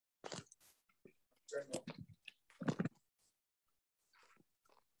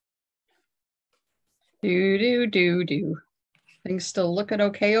Do. Things still looking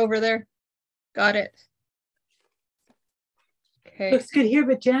okay over there? Got it. Okay. Looks good here,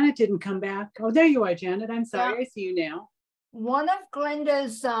 but Janet didn't come back. Oh, there you are, Janet. I'm sorry. Yeah. I see you now. One of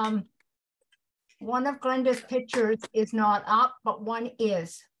Glenda's pictures is not up, but one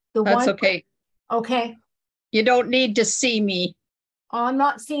is. That's okay. Okay. You don't need to see me. I'm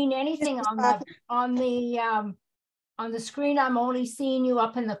not seeing anything on the screen. I'm only seeing you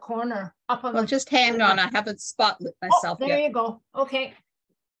up in the corner. Well, just hang on. I haven't spotlit myself yet. There you go. Okay.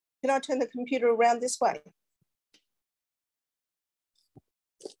 Can I turn the computer around this way?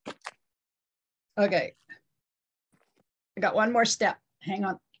 Okay. I got one more step. Hang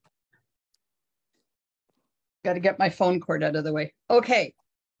on. Got to get my phone cord out of the way. Okay,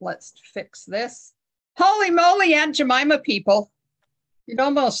 let's fix this. Holy moly, Aunt Jemima people.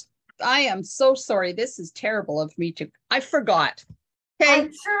 I am so sorry. This is terrible of me to, I forgot. Okay.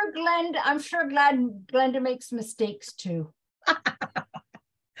 I'm sure Glenda makes mistakes too.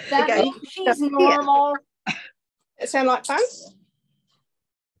 Okay. She's normal. It sound like fun?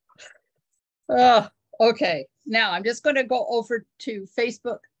 Okay. Now I'm just going to go over to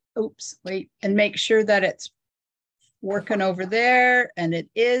Facebook. Oops, wait, and make sure that it's working over there. And it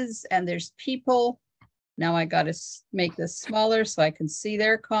is, and there's people. Now I got to make this smaller so I can see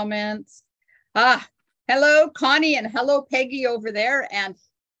their comments. Hello, Connie, and hello, Peggy over there. And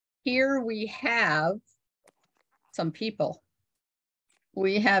here we have some people.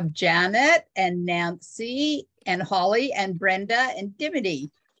 We have Janet and Nancy and Holly and Brenda and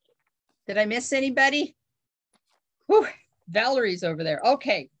Dimity. Did I miss anybody? Whew, Valerie's over there.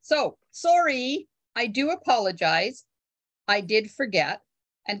 Okay, so sorry, I do apologize. I did forget.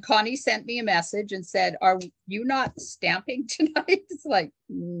 And Connie sent me a message and said, are you not stamping tonight? It's like,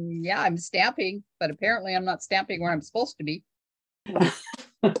 yeah, I'm stamping, but apparently I'm not stamping where I'm supposed to be.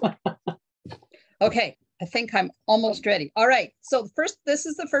 Okay, I think I'm almost ready. All right, so this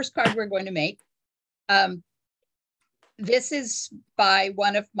is the first card we're going to make. This is by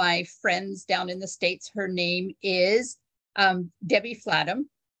one of my friends down in the States. Her name is Debbie Flatham.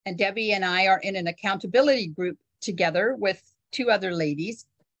 And Debbie and I are in an accountability group together with two other ladies.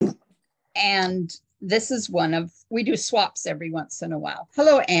 And this is we do swaps every once in a while.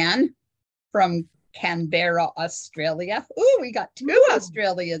 Hello, Anne from Canberra, Australia. Ooh, we got two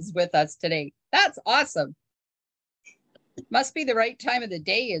Australians with us today. That's awesome. Must be the right time of the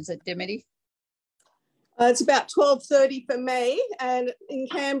day, is it, Dimity? It's about 12:30 for me, and in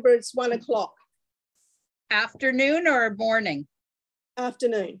Canberra it's 1 o'clock. Afternoon or morning?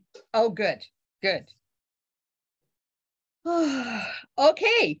 Afternoon. Oh, good.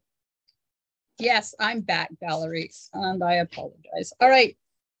 Okay. Yes, I'm back, Valerie, and I apologize. All right,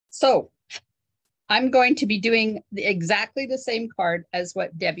 so I'm going to be doing exactly the same card as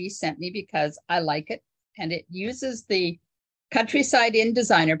what Debbie sent me because I like it, and it uses the Countryside Inn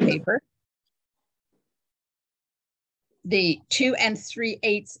designer paper, the 2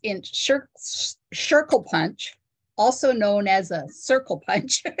 3/8 inch circle punch, also known as a circle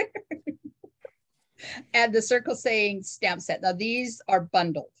punch, and the circle saying stamp set. Now these are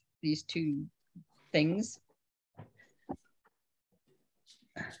bundled, these two things.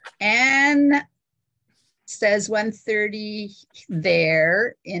 Anne says 1:30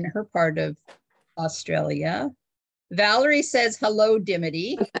 there in her part of Australia. Valerie says hello,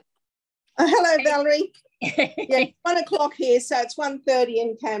 Dimity. Hello, Valerie. Yeah, 1 o'clock here, so it's 1:30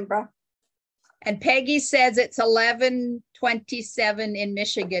 in Canberra. And Peggy says it's 11:27 in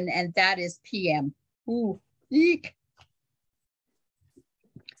Michigan, and that is PM. Ooh, eek.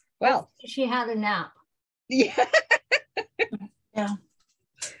 Well, she had a nap. Yeah. Yeah.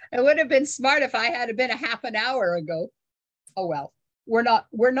 It would have been smart if I had been a half an hour ago. Oh well, we're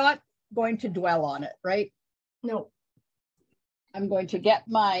not going to dwell on it, right? No. I'm going to get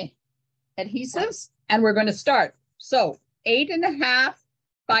my adhesives and we're going to start. So 8.5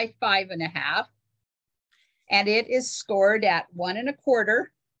 by 5.5, and it is scored at 1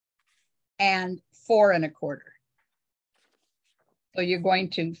 1/4 and 4 1/4. So you're going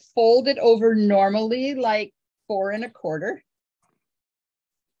to fold it over normally like 4 1/4.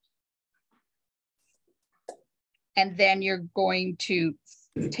 And then you're going to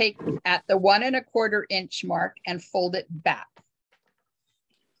take at the 1 1/4 inch mark and fold it back.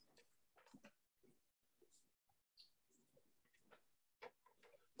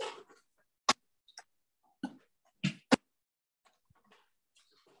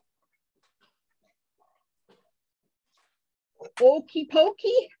 Okey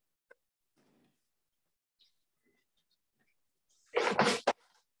pokey.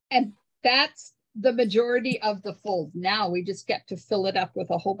 And that's the majority of the fold. Now we just get to fill it up with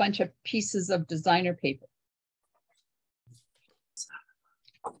a whole bunch of pieces of designer paper.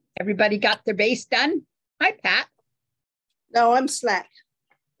 Everybody got their base done? Hi, Pat. No, I'm slack,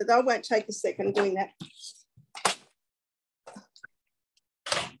 but I won't take a second doing that.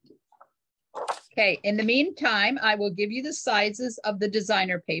 Okay, in the meantime, I will give you the sizes of the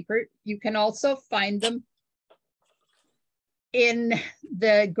designer paper. You can also find them in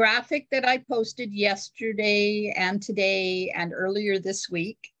the graphic that I posted yesterday and today and earlier this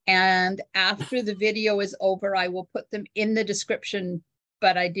week. And after the video is over, I will put them in the description,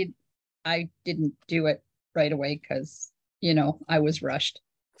 but I didn't do it right away because, you know, I was rushed.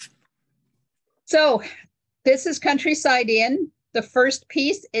 So this is Countryside Inn. The first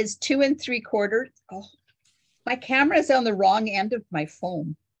piece is 2 3/4. Oh, my camera is on the wrong end of my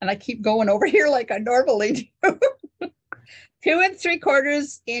phone, and I keep going over here like I normally do. 2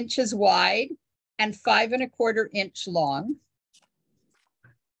 3/4 inches wide and 5 1/4 inch long.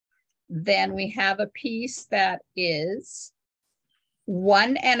 Then we have a piece that is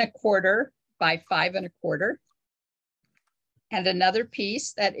 1 1/4 by 5 1/4, and another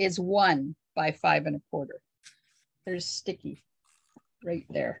piece that is 1 by 5 1/4. There's sticky right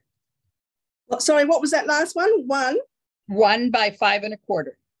there. Well, sorry, what was that last one? 1 by 5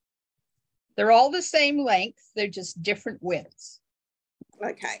 1/4. They're all the same length. They're just different widths.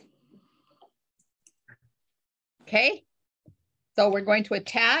 Okay. Okay. So we're going to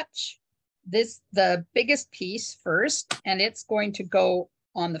attach the biggest piece first, and it's going to go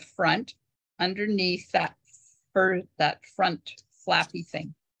on the front underneath that front flappy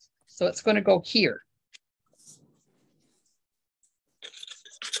thing. So it's going to go here.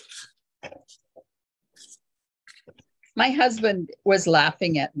 My husband was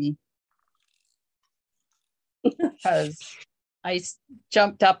laughing at me because I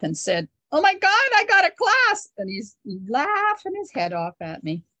jumped up and said, "Oh my God, I got a class." And he's laughing his head off at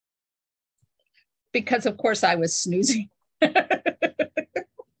me because, of course, I was snoozing.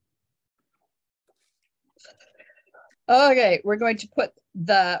 Okay, we're going to put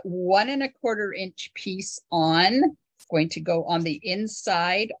the 1 1/4 inch piece on. It's going to go on the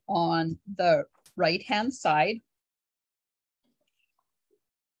inside on the right-hand side.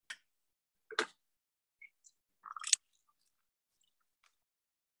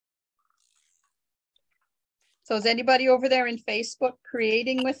 So is anybody over there in Facebook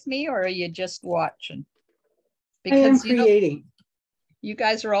creating with me, or are you just watching? I am creating. You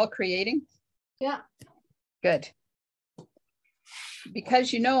guys are all creating? Yeah. Good.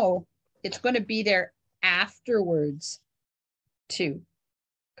 Because, you know, it's going to be there afterwards too,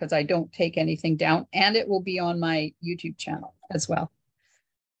 because I don't take anything down, and it will be on my YouTube channel as well.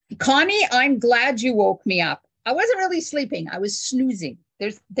 Connie, I'm glad you woke me up. I wasn't really sleeping. I was snoozing.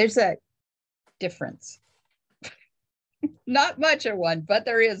 There's a difference. Not much of one, but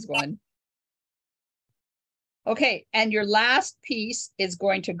there is one. Okay, and your last piece is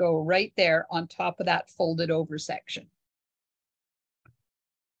going to go right there on top of that folded over section.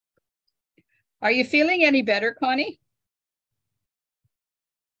 Are you feeling any better, Connie?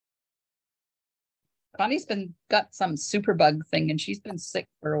 Connie's got some superbug thing, and she's been sick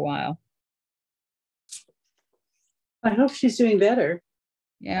for a while. I hope she's doing better.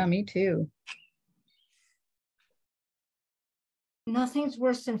 Yeah, me too. Nothing's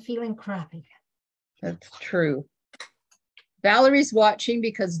worse than feeling crappy. That's true. Valerie's watching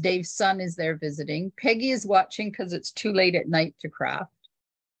because Dave's son is there visiting. Peggy is watching because it's too late at night to craft.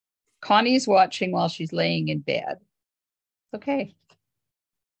 Connie's watching while she's laying in bed. Okay.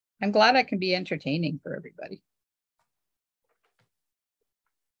 I'm glad I can be entertaining for everybody.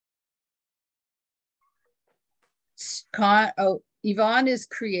 Yvonne is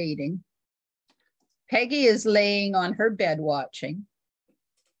creating. Peggy is laying on her bed watching.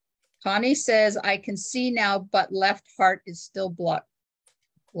 Connie says, I can see now, but left heart is still blocked.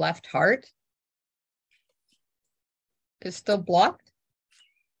 Left heart is still blocked?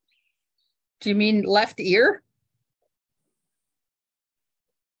 Do you mean left ear?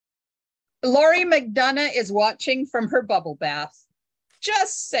 Lori McDonough is watching from her bubble bath.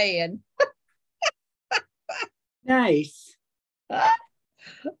 Just saying. Nice.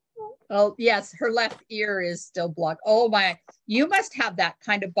 Oh, yes, her left ear is still blocked. Oh my, you must have that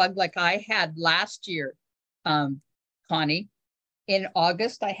kind of bug like I had last year, Connie. In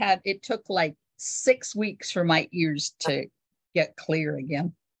August, it took like 6 weeks for my ears to get clear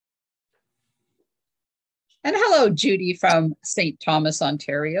again. And hello, Judy from St. Thomas,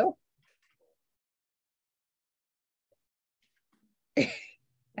 Ontario.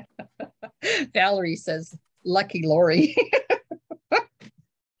 Valerie says, lucky Lori.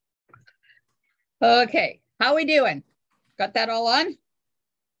 Okay, how we doing? Got that all on?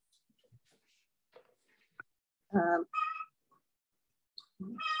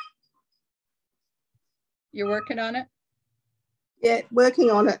 You're working on it? Yeah, working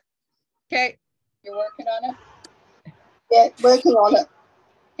on it. Okay, you're working on it? Yeah, working on it.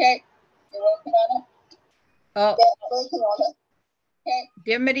 Okay, you're working on it? Oh, Yeah, working on it. okay.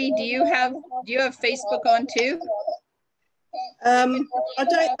 Dimity, do you have Facebook on too? I don't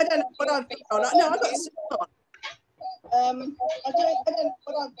know what I've got on. No, I've got Zoom on. I don't know what I've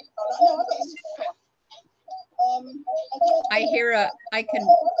got on. No, I've got Zoom on. I can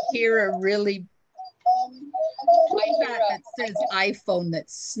hear a really that says iPhone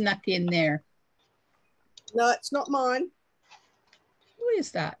that's snuck in there. No, it's not mine. Who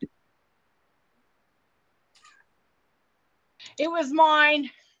is that? It was mine.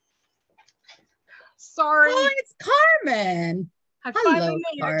 Sorry. Oh, it's Carmen. Hello,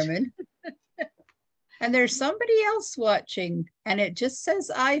 Carmen. And there's somebody else watching, and it just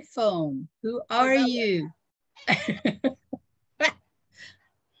says iPhone. Who are you?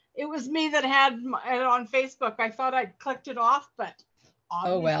 It was me that had it on Facebook. I thought I'd clicked it off, but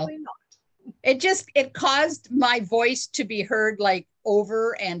obviously oh well. Not. It caused my voice to be heard like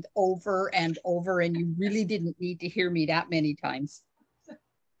over and over and over, and you really didn't need to hear me that many times.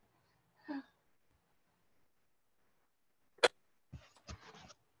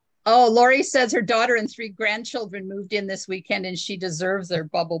 Oh, Lori says her daughter and 3 grandchildren moved in this weekend and she deserves their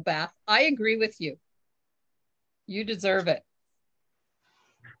bubble bath. I agree with you. You deserve it.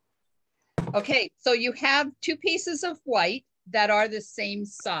 Okay, so you have 2 pieces of white that are the same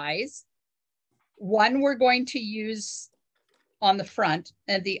size. One we're going to use on the front,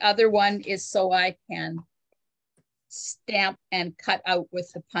 and the other one is so I can stamp and cut out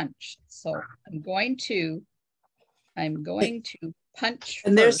with the punch. So I'm going to punch.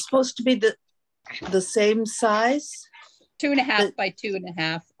 And they're supposed to be the same size? 2.5 by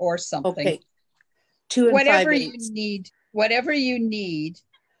 2.5 or something. Okay. 2 and whatever 5/8. you need. Whatever you need.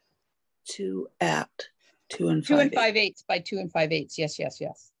 2 at 2 and 2 and 5/8 by 2 and 5/8. Yes, yes,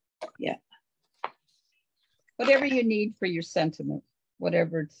 yes. Yeah. Whatever you need for your sentiment,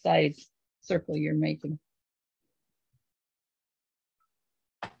 whatever size circle you're making.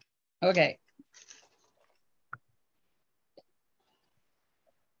 Okay.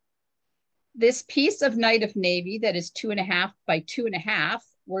 This piece of Night of Navy that is 2.5 by 2.5,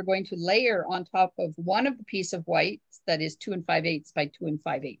 we're going to layer on top of one of the piece of white that is 2 and 5/8 by 2 and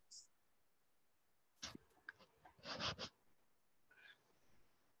 5/8.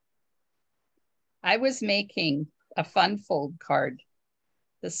 I was making a fun fold card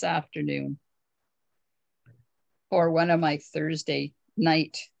this afternoon for one of my Thursday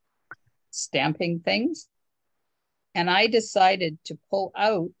night stamping things. And I decided to pull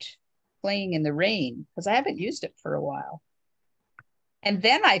out Playing in the Rain because I haven't used it for a while. And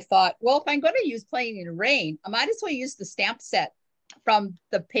then I thought, well, if I'm going to use Playing in the Rain, I might as well use the stamp set from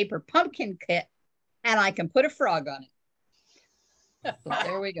the paper pumpkin kit and I can put a frog on it. So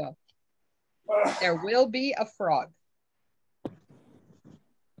there we go. There will be a frog.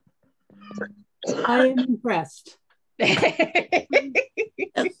 I am impressed. Glenda,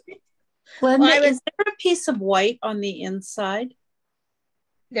 is there a piece of white on the inside?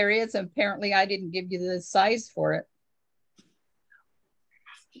 There is. Apparently, I didn't give you the size for it.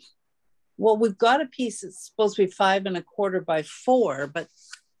 Well, we've got a piece that's supposed to be 5 1/4 by 4, but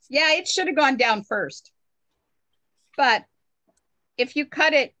yeah, it should have gone down first. But if you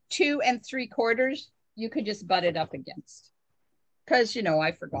cut it 2 3/4, you could just butt it up against. Because, you know,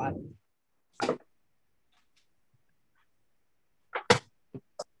 I forgot.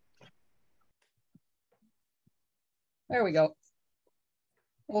 There we go.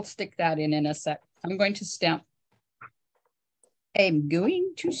 We'll stick that in a sec. I'm going to stamp. I'm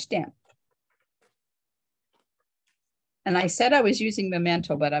going to stamp. And I said I was using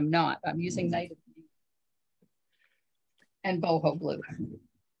Memento, but I'm not. I'm using Night of Navy and Boho Blue.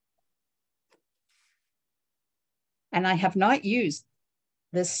 And I have not used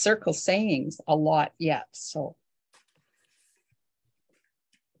this circle sayings a lot yet. So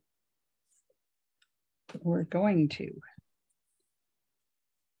we're going to.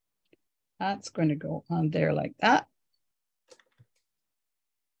 That's going to go on there like that.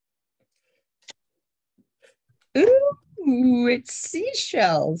 Ooh, it's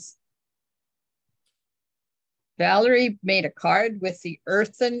seashells. Valerie made a card with the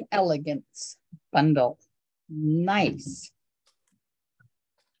Earthen Elegance bundle. Nice.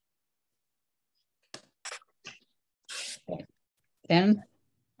 Then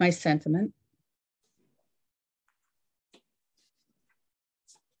my sentiment.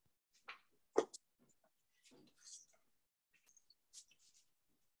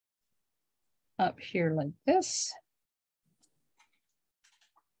 up here like this.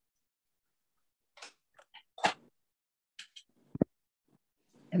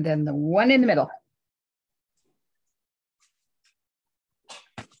 And then the one in the middle.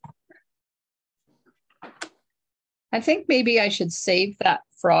 I think maybe I should save that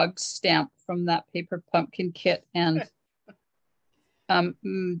frog stamp from that paper pumpkin kit and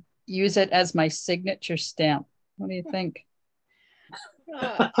use it as my signature stamp. What do you think?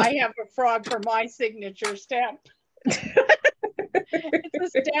 I have a frog for my signature stamp.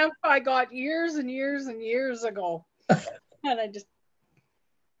 It's a stamp I got years and years and years ago. And I just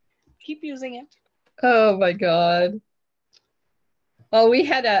keep using it. Oh my God. Well, we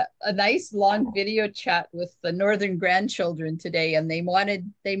had a nice long video chat with the Northern grandchildren today, and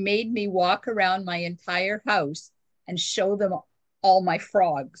they made me walk around my entire house and show them all my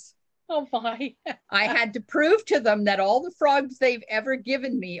frogs. Oh my. I had to prove to them that all the frogs they've ever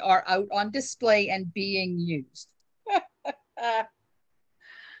given me are out on display and being used.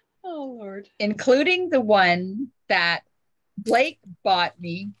 Oh Lord. Including the one that Blake bought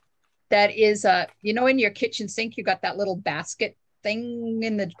me that is you know, in your kitchen sink you got that little basket thing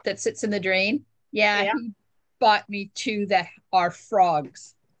that sits in the drain. Yeah. He bought me two that are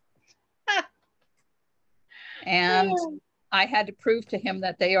frogs. And I had to prove to him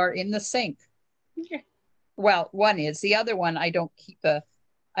that they are in the sink. Well, one is. The other one I don't keep the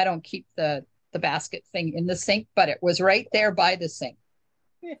basket thing in the sink, but it was right there by the sink.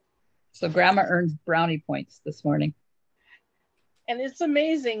 So Grandma earned brownie points this morning. And it's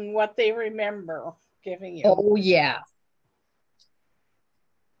amazing what they remember giving you. Oh yeah.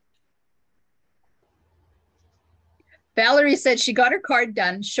 Valerie said she got her card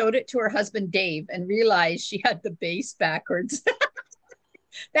done, showed it to her husband, Dave, and realized she had the base backwards.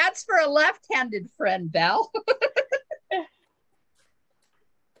 That's for a left-handed friend, Val.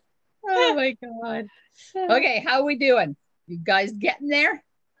 Oh my God. Okay, how are we doing? You guys getting there?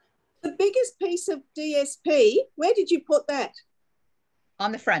 The biggest piece of DSP, where did you put that?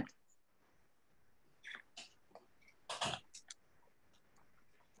 On the front.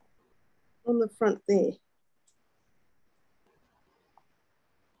 On the front there.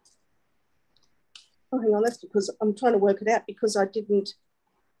 Oh, hang on, that's because I'm trying to work it out because I picked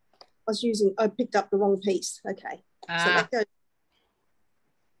up the wrong piece. Okay. So that goes.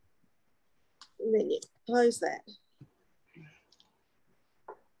 And then you close that.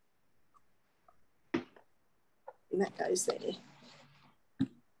 And that goes there.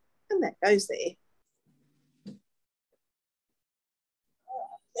 And that goes there.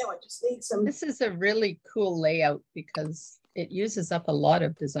 Now I just need some. This is a really cool layout because it uses up a lot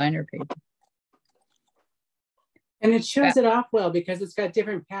of designer paper. And it shows it off well because it's got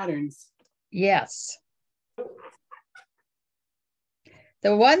different patterns. Yes.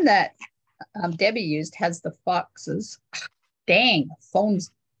 The one that Debbie used has the foxes. Dang,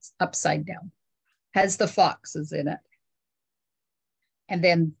 phone's upside down. Has the foxes in it. And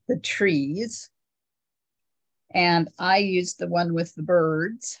then the trees. And I used the one with the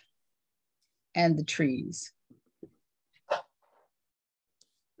birds and the trees.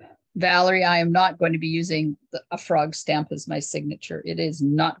 Valerie, I am not going to be using a frog stamp as my signature. It is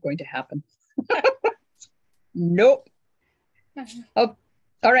not going to happen. Nope. Oh,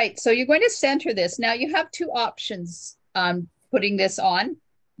 all right. So you're going to center this. Now you have two options putting this on.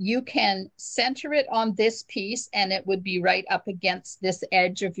 You can center it on this piece and it would be right up against this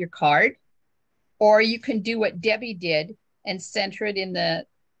edge of your card. Or you can do what Debbie did and center it in the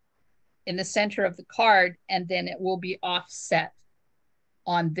center of the card, and then it will be offset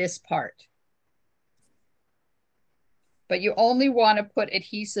on this part. But you only want to put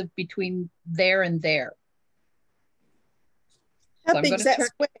adhesive between there and there. How big is that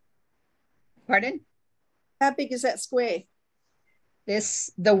square? Pardon? How big is that square?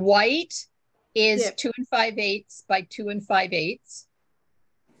 The white is 2 5/8 by 2 5/8.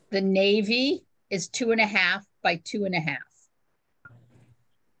 The navy is 2.5 by 2.5.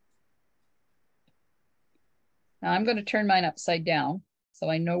 Now I'm going to turn mine upside down so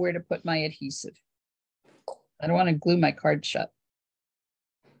I know where to put my adhesive. I don't want to glue my card shut.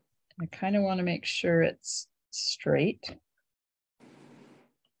 I kind of want to make sure it's straight.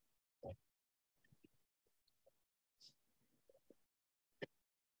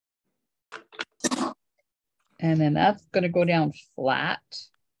 And then that's going to go down flat.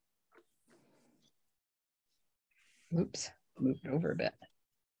 Oops, moved over a bit.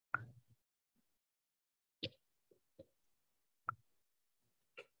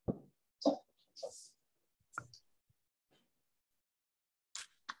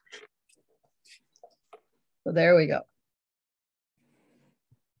 So there we go.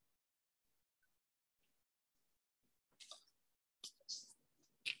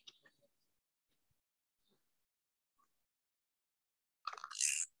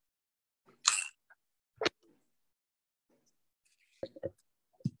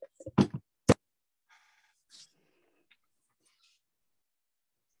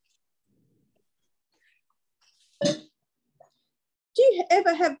 Do you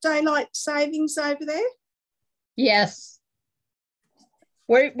ever have daylight savings over there? Yes.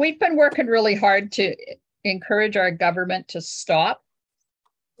 We've been working really hard to encourage our government to stop.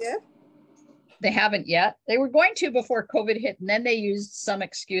 Yeah. They haven't yet. They were going to before COVID hit, and then they used some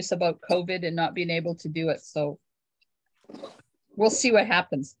excuse about COVID and not being able to do it. So we'll see what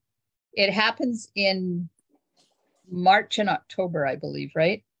happens. It happens in March and October, I believe,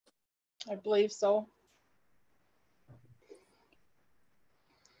 right? I believe so.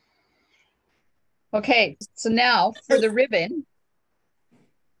 Okay, so now for the ribbon,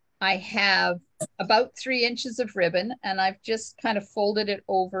 I have about 3 inches of ribbon, and I've just kind of folded it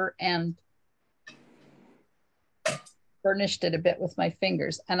over and burnished it a bit with my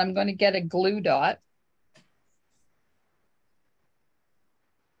fingers. And I'm going to get a glue dot.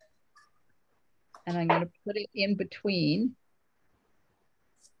 And I'm going to put it in between.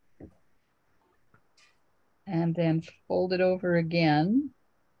 And then fold it over again.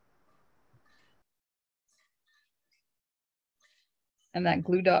 And that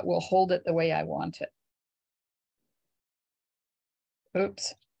glue dot will hold it the way I want it.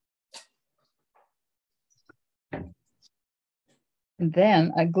 Oops. And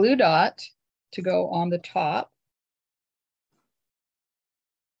then a glue dot to go on the top.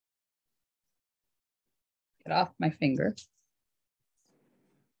 Get off my finger.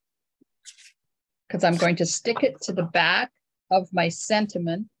 Because I'm going to stick it to the back of my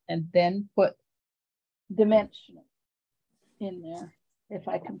sentiment and then put dimensional in there. If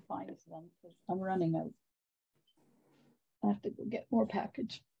I can find them, because I'm running out. I have to go get more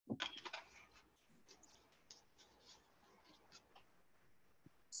package.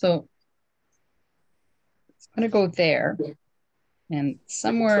 So it's going to go there and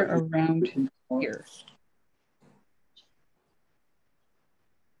somewhere around here.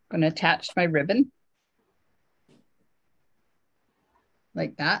 I'm going to attach my ribbon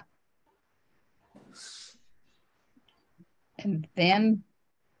like that. And then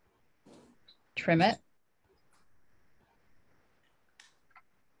trim it.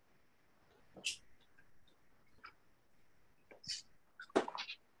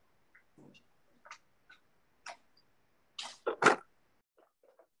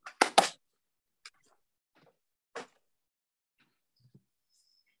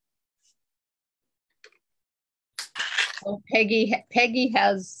 So Peggy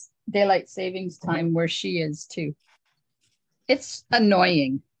has daylight savings time where she is too. It's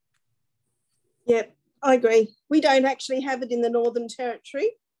annoying. Yep, I agree. We don't actually have it in the Northern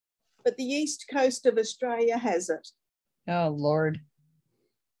Territory, but the east coast of Australia has it. Oh, Lord.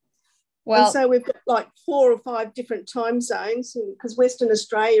 Well, and so we've got like 4 or 5 different time zones because Western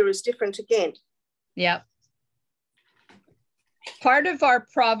Australia is different again. Yeah. Part of our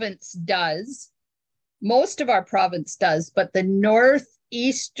province does. Most of our province does, but the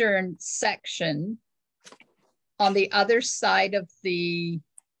northeastern section on the other side of the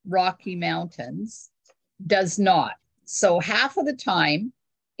Rocky Mountains does not. So half of the time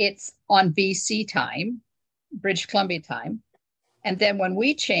it's on BC time, British Columbia time. And then when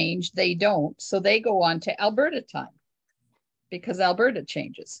we change, they don't. So they go on to Alberta time because Alberta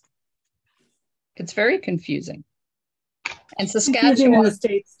changes. It's very confusing. And Confusing in the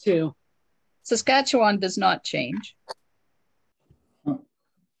States too. Saskatchewan does not change.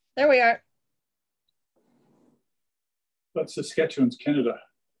 There we are. But Saskatchewan's Canada.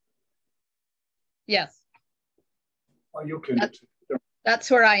 Yes. Oh, you're Canada.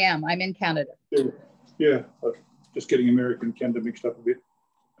 That's where I am. I'm in Canada. Yeah. Just getting American and Canada mixed up a bit.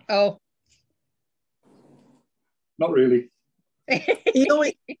 Oh. Not really. He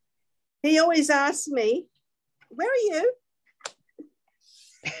always asks me, where are you?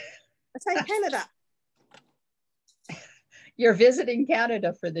 I say Canada. You're visiting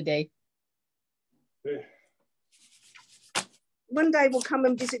Canada for the day. Yeah. One day we'll come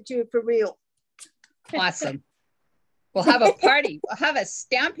and visit you for real. Awesome. We'll have a party. We'll have a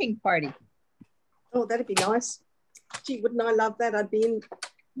stamping party. Oh, that'd be nice. Gee, wouldn't I love that? I'd be in.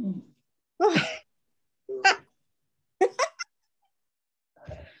 Oh.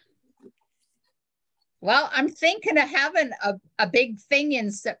 Well, I'm thinking of having a big thing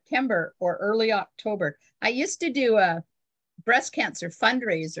in September or early October. I used to do a breast cancer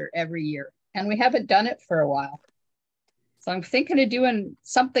fundraiser every year, and we haven't done it for a while. So I'm thinking of doing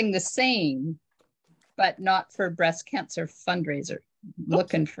something the same, but not for breast cancer fundraiser.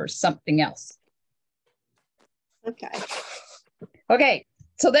 Looking for something else. Okay. Okay,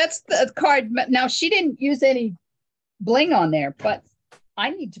 so that's the card. Now, she didn't use any bling on there, but I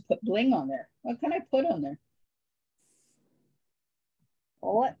need to put bling on there. What can I put on there?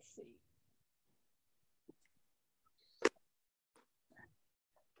 Well, let's see.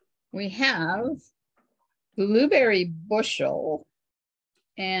 We have Blueberry Bushel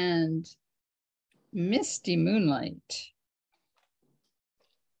and Misty Moonlight.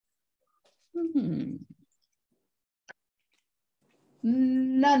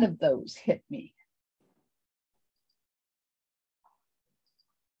 None of those hit me.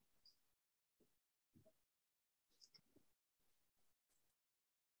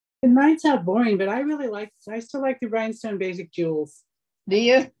 It might sound boring, but I still like the rhinestone basic jewels. Do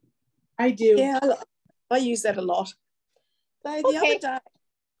you? I do. Yeah, I use that a lot. Though the other day,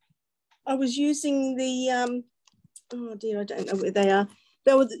 I was using the, oh dear, I don't know where they are.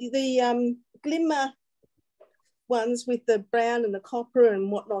 They were the glimmer ones with the brown and the copper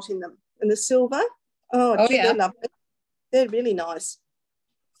and whatnot in them, and the silver. Oh gee, yeah. They're lovely. They're really nice.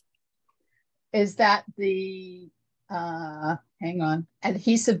 Is that the, hang on,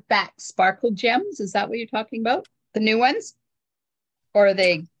 adhesive back sparkle gems? Is that what you're talking about? The new ones? Or are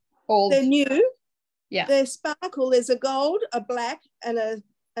they old? They're new. Yeah. They're sparkle. There's a gold, a black, and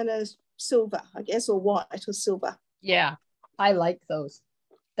a silver, I guess, or white or silver. Yeah, I like those.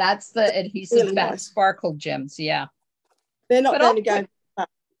 That's the adhesive really back nice. sparkle gems. Yeah. They're not going to go.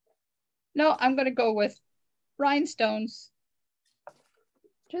 No, I'm going to go with rhinestones.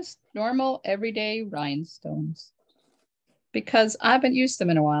 Just normal, everyday rhinestones. Because I haven't used them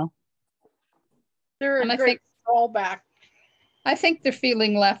in a while. They're a great fallback. I think they're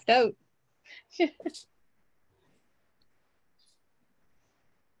feeling left out. There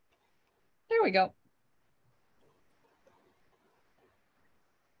we go.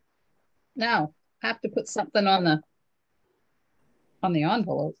 Now, I have to put something on the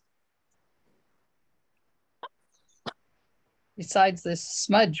envelope. Besides this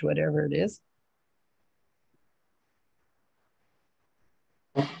smudge, whatever it is.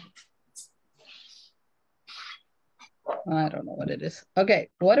 I don't know what it is. Okay,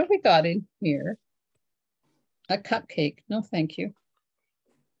 what have we got in here? A cupcake. No, thank you.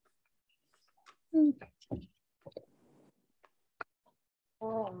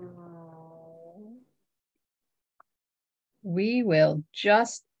 We will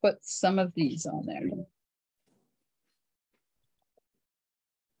just put some of these on there.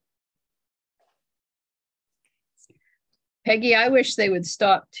 Peggy, I wish they would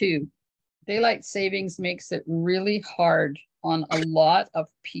stop too. Daylight savings makes it really hard on a lot of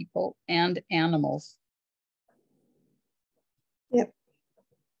people and animals. Yep.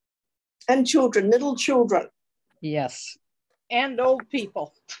 And children, little children. Yes. And old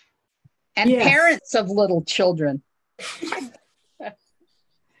people. And yes. Parents of little children.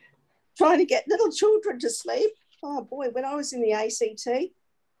 Trying to get little children to sleep. Oh boy, when I was in the ACT, and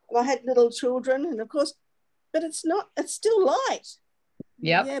I had little children, and of course, but it's still light.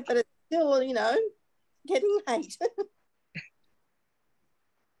 Yep. Yeah, but it's still, getting late.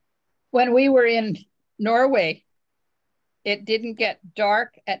 When we were in Norway, it didn't get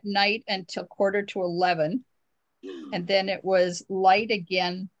dark at night until 11:15. And then it was light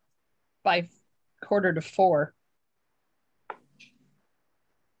again by 3:45.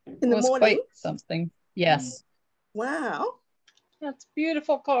 In the morning? Quite something. Yes. Wow. That's a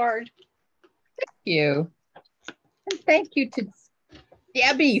beautiful card. Thank you. And thank you to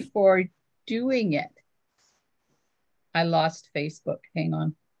Debbie for doing it. I lost Facebook. Hang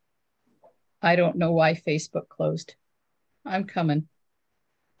on. I don't know why Facebook closed. I'm coming.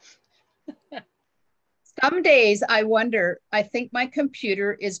 Some days I wonder, I think my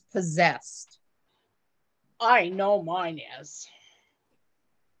computer is possessed. I know mine is.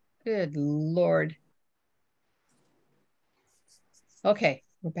 Good Lord. Okay,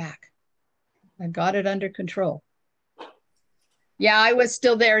 we're back. I got it under control. Yeah, I was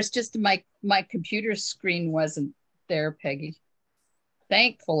still there. It's just my computer screen wasn't there, Peggy.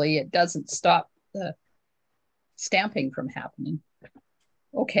 Thankfully, it doesn't stop the stamping from happening.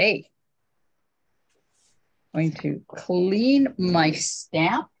 Okay. Going to clean my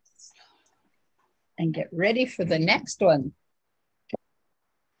stamps and get ready for the next one.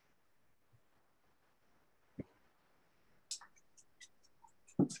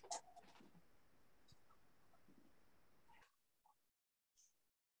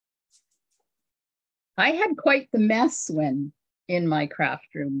 I had quite the mess in my craft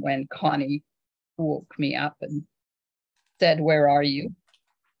room when Connie woke me up and said, "Where are you?"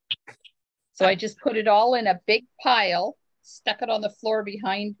 So I just put it all in a big pile, stuck it on the floor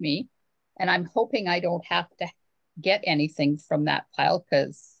behind me, and I'm hoping I don't have to get anything from that pile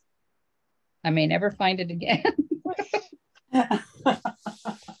because I may never find it again. I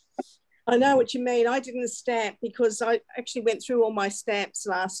know what you mean. I didn't stamp because I actually went through all my stamps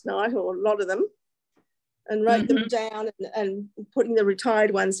last night, or a lot of them, and wrote them down and putting the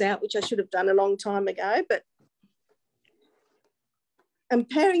retired ones out, which I should have done a long time ago. But I'm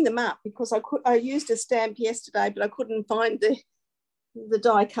pairing them up because I used a stamp yesterday, but I couldn't find the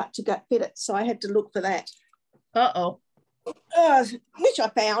die cut to fit it, so I had to look for that. Which I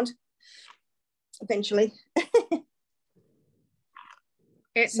found eventually.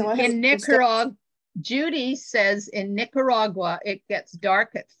 In Nicaragua, Judy says in Nicaragua, it gets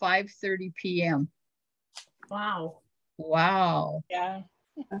dark at 5:30 p.m. Wow. Wow. Yeah.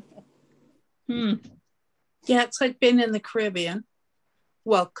 Yeah, it's like being in the Caribbean.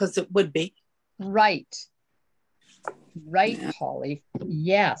 Well, because it would be. Right. Right, yeah. Holly.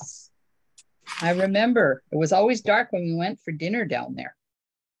 Yes. I remember it was always dark when we went for dinner down there.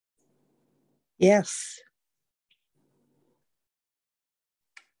 Yes.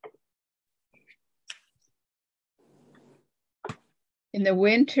 In the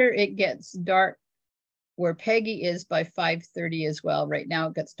winter, it gets dark where Peggy is by 5:30 as well. Right now,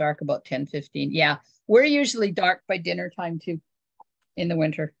 it gets dark about 10:15. Yeah, we're usually dark by dinner time too in the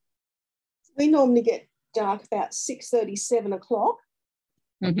winter. We normally get dark about 6:30, 7 o'clock,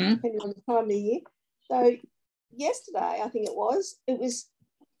 depending on the time of the year. So yesterday, I think it was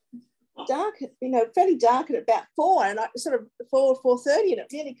dark, fairly dark at about 4, and I sort of 4:30, and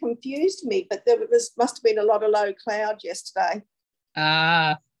it really confused me. But there must have been a lot of low cloud yesterday.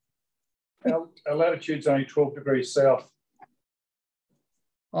 Our latitude's only 12 degrees south.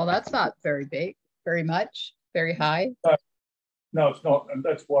 Well, that's not very big, very much, very high. No, it's not, and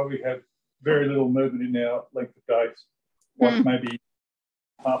that's why we have very little movement in our length of days. Like maybe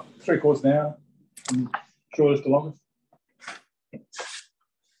 3/4 an hour, from shortest to longest.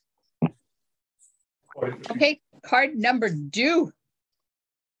 Okay, card number 2.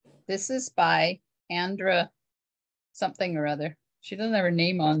 This is by Andra something or other. She doesn't have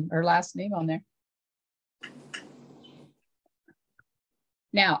her last name on there.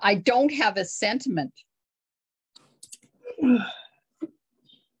 Now, I don't have a sentiment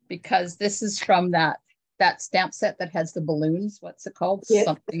because this is from that stamp set that has the balloons. What's it called? Yeah,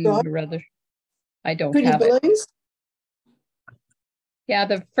 something or other. I don't have balloons. It. Yeah,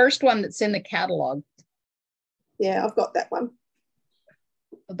 the first one that's in the catalog. Yeah, I've got that one.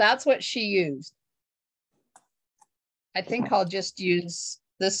 That's what she used. I think I'll just use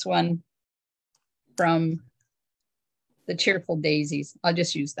this one from the Cheerful Daisies. I'll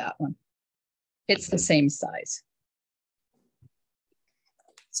just use that one. It's the same size.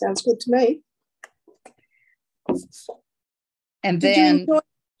 Sounds good to me. And Did then you enjoy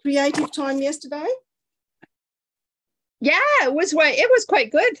creative time yesterday? Yeah, it was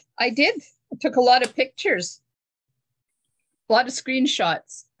quite good. I did. I took a lot of pictures, a lot of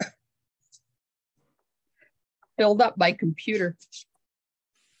screenshots. Filled up my computer.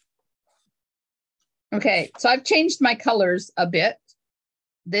 Okay, so I've changed my colors a bit.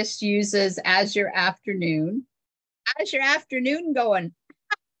 This uses Azure Afternoon. Azure Afternoon going.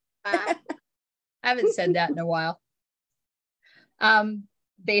 I haven't said that in a while.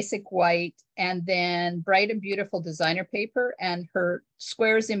 Basic white, and then bright and beautiful designer paper, and her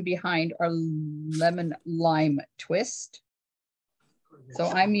squares in behind are lemon lime twist. So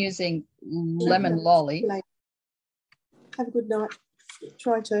I'm using lemon lolly. Have a good night.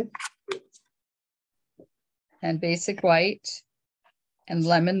 Try to. And basic white and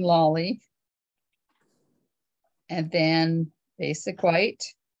lemon lolly. And then basic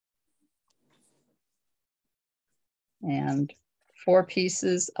white. And 4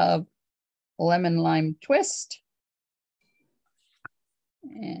 pieces of lemon lime twist.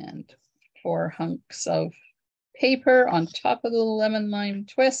 And 4 hunks of paper on top of the lemon lime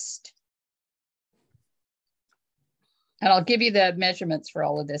twist. And I'll give you the measurements for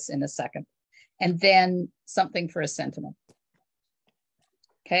all of this in a second. And then something for a sentiment.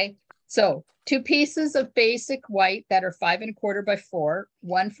 Okay, so 2 pieces of basic white that are 5 1/4 by 4,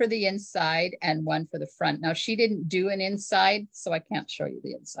 1 for the inside and 1 for the front. Now she didn't do an inside, so I can't show you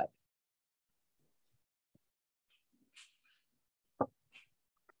the inside.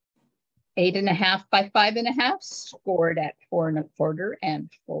 Eight 8.5 by 5 1/2, scored at 4 1/4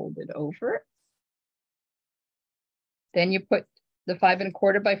 and folded over. Then you put the 5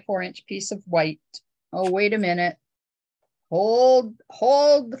 1/4 by 4 inch piece of white. Oh, wait a minute. Hold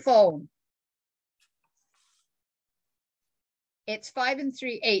the phone. It's 5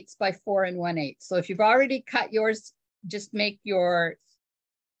 3/8 by 4 1/8. So if you've already cut yours, just make your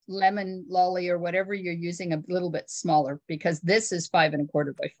lemon lolly or whatever you're using a little bit smaller, because this is 5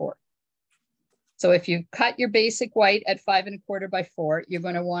 1/4 by 4. So if you cut your basic white at 5 1/4 by 4, you're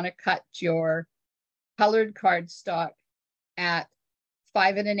going to want to cut your colored cardstock at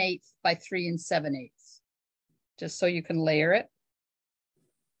 5 1/8 by 3 7/8, just so you can layer it.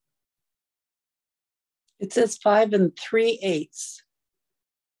 It says 5 3/8.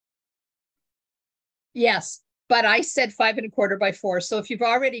 Yes, but I said 5 1/4 by 4. So if you've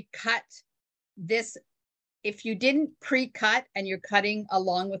already cut this, if you didn't pre-cut and you're cutting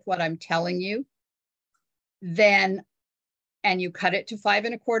along with what I'm telling you, then, and you cut it to 5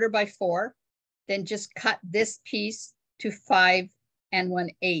 1/4 by 4, then just cut this piece to 5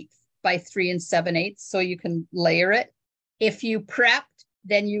 1/8 by 3 7/8 so you can layer it. If you prepped,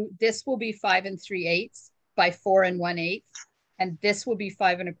 then this will be 5 3/8 by 4 1/8, and this will be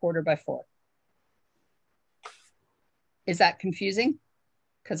 5 1/4 by 4. Is that confusing?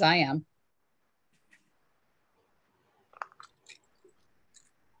 Because I am.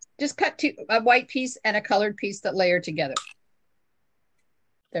 Just cut a white piece and a colored piece that layer together.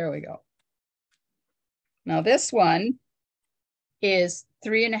 There we go. Now this one is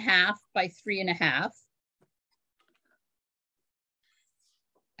 3 1/2 by 3 1/2.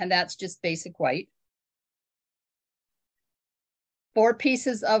 And that's just basic white. 4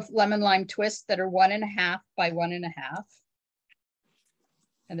 pieces of lemon lime twist that are 1 1/2 by 1 1/2.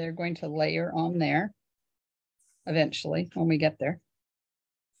 And they're going to layer on there eventually when we get there.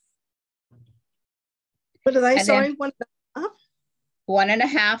 What are they? And Sorry, 1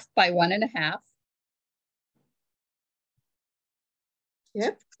 1/2 by 1 1/2.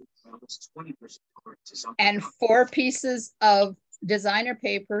 Yep. And 4 pieces of designer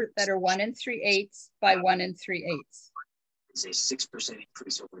paper that are 1 3/8 by 1 3/8. It's a 6%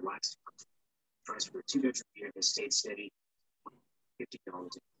 increase over last month. Price for a 2-bedroom unit has stayed steady,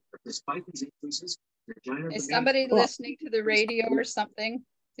 $50. But despite these increases, the designer Is somebody listening to the radio or something?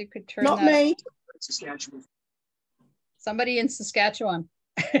 You could turn Not that me. Saskatchewan. Somebody in Saskatchewan.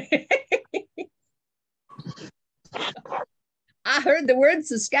 I heard the word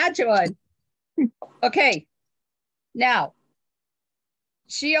Saskatchewan. Okay. Now,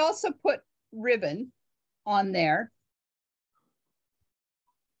 she also put ribbon on there,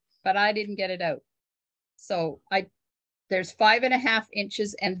 but I didn't get it out. So there's 5 1/2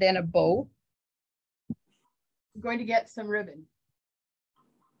 inches and then a bow. I'm going to get some ribbon.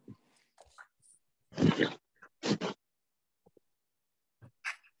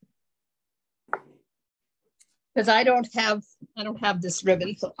 Because I don't have this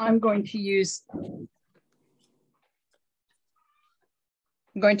ribbon, so I'm going to use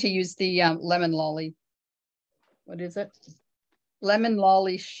the Lemon Lolly. What is it? Lemon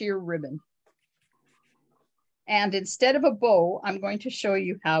Lolly sheer ribbon. And instead of a bow, I'm going to show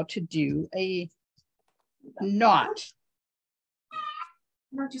you how to do a knot.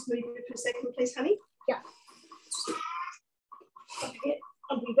 Can I just leave it for a second, please, honey? Yeah.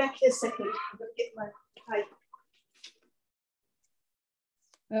 I'll be back in a second. I'm going to get my paper.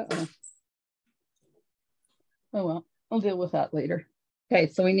 Uh-oh. Oh, well, I'll deal with that later. Okay,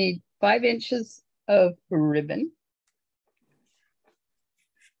 so we need 5 inches of ribbon-ish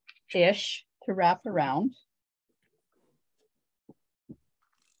to wrap around.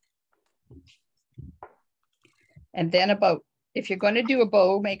 And then if you're going to do a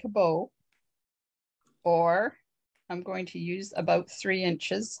bow, make a bow. Or I'm going to use about 3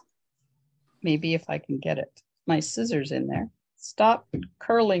 inches. Maybe if I can get it. My scissors in there. Stop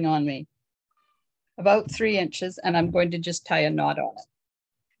curling on me. About 3 inches, and I'm going to just tie a knot on it.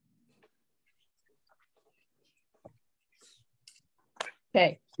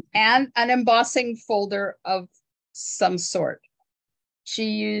 Okay, and an embossing folder of some sort.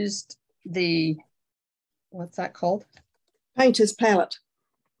 She used what's that called? Painter's palette.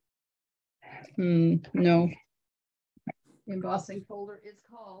 No. The embossing folder is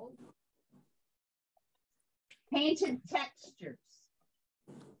called Painted Textures.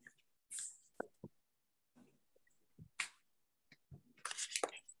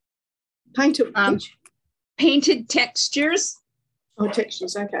 Painted Textures. Oh,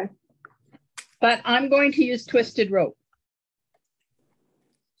 textures, okay. But I'm going to use twisted rope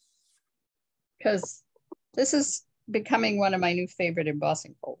because this is becoming one of my new favorite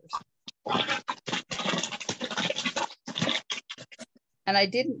embossing folders. And I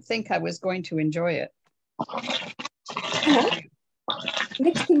didn't think I was going to enjoy it.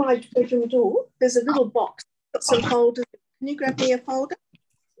 Next to my bedroom door, there's a little box. Got some folders. Can you grab me a folder?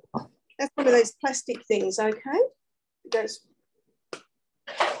 That's one of those plastic things, okay? It goes.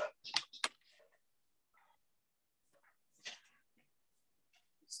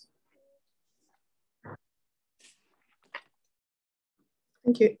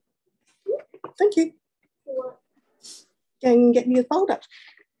 Thank you. Thank you. Go and get me a folder.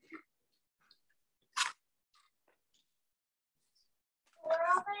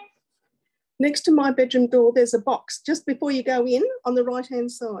 Next to my bedroom door, there's a box just before you go in on the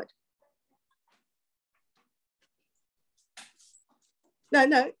right-hand side.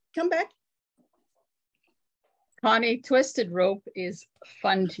 No, come back. Connie, twisted rope is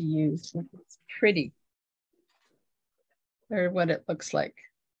fun to use. It's pretty. Or what it looks like.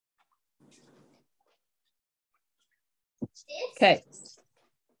 Okay.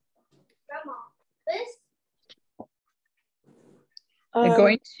 I'm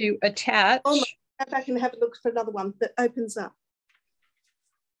going to attach. Go back and have a look for another one that opens up.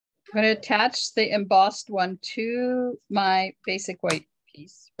 I'm going to attach the embossed one to my basic white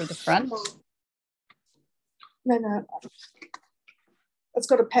piece for the front. No. It's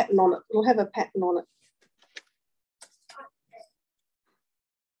got a pattern on it. It'll have a pattern on it.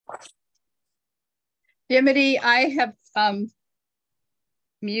 Dimity, I have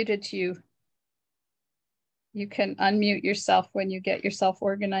muted you. You can unmute yourself when you get yourself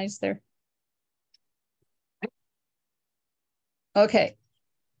organized there. Okay.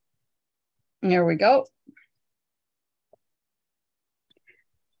 There we go.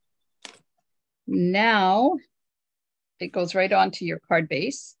 Now it goes right onto your card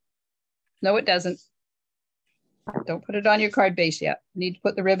base. No, it doesn't. Don't put it on your card base yet. You need to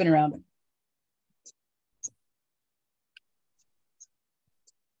put the ribbon around it.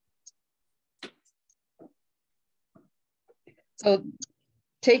 So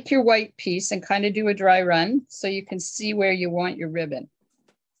take your white piece and kind of do a dry run so you can see where you want your ribbon.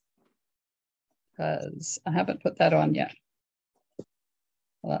 Because I haven't put that on yet.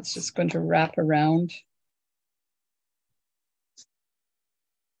 Well, that's just going to wrap around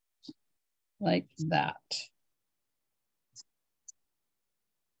like that.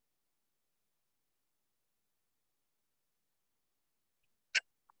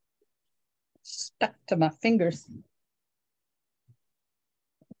 Stuck to my fingers.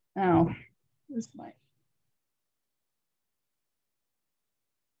 Now, where's my?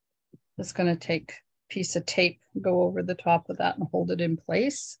 Just going to take a piece of tape, go over the top of that and hold it in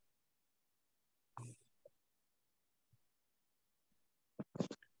place.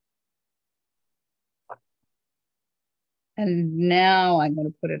 And now I'm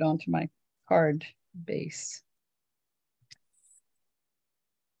going to put it onto my card base.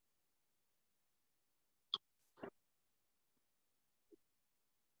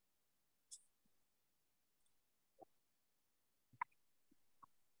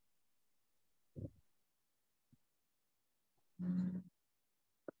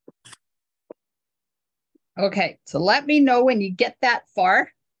 Okay, so let me know when you get that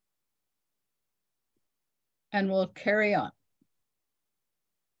far and we'll carry on.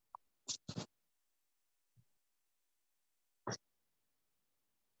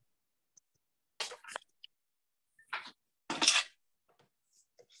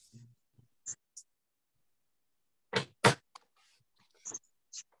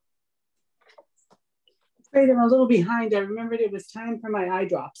 Afraid I'm a little behind. I remembered it was time for my eye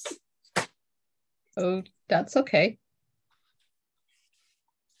drops. Oh, that's okay.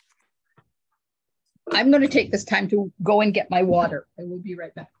 I'm going to take this time to go and get my water. I will be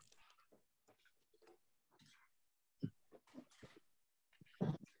right back.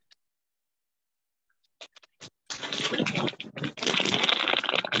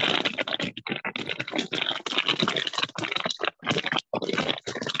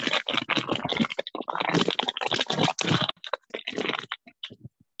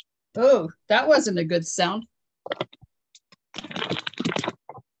 Oh, that wasn't a good sound.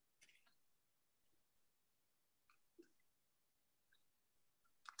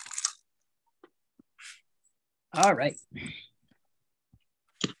 All right.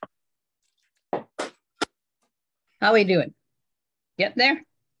 How we doing? Getting there?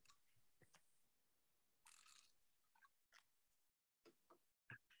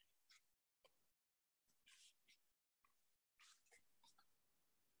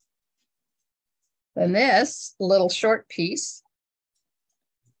 Then this little short piece,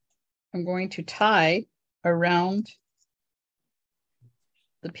 I'm going to tie around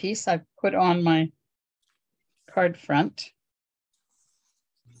the piece I've put on my card front.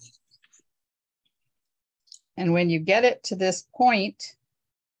 And when you get it to this point,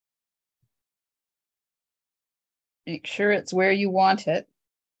 make sure it's where you want it,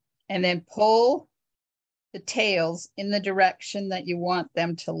 and then pull the tails in the direction that you want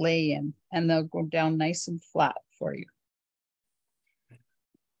them to lay in, and they'll go down nice and flat for you.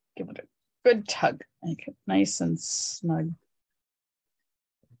 Give it a good tug, make it nice and snug.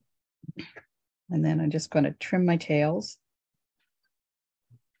 And then I'm just going to trim my tails.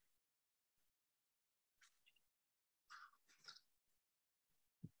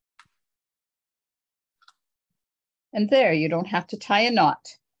 And there, you don't have to tie a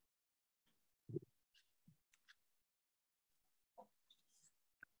knot.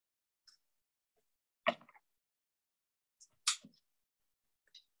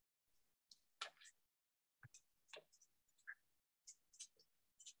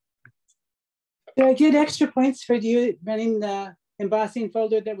 Do I get extra points for you running the embossing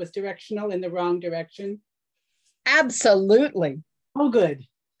folder that was directional in the wrong direction? Absolutely. Oh, good.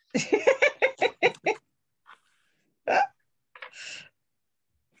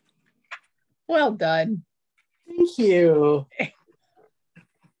 Well done. Thank you.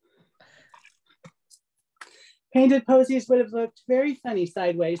 Painted posies would have looked very funny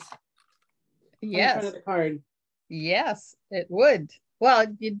sideways on the front Yes. of the card. Yes, it would. Well,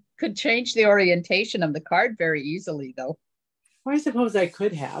 you could change the orientation of the card very easily, though. Well, I suppose I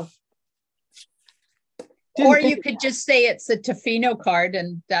could have. Or you could just say it's a Tofino card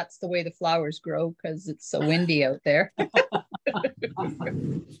and that's the way the flowers grow because it's so windy out there.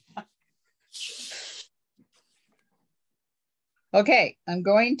 Okay, I'm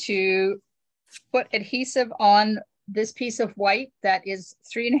going to put adhesive on this piece of white that is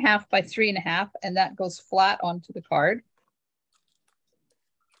 3.5 by 3.5, and that goes flat onto the card.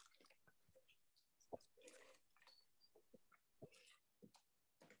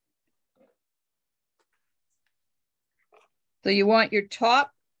 So you want your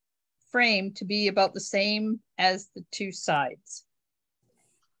top frame to be about the same as the two sides.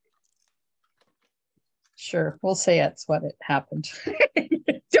 Sure, we'll say that's what it happened.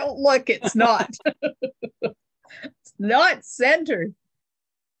 Don't look, it's not. It's not centered.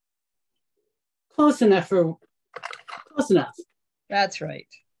 Close enough. That's right.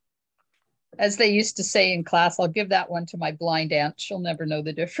 As they used to say in class, I'll give that one to my blind aunt. She'll never know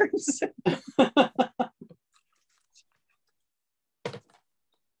the difference.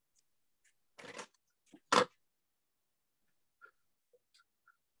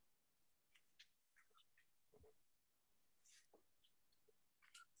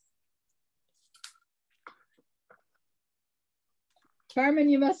 Carmen,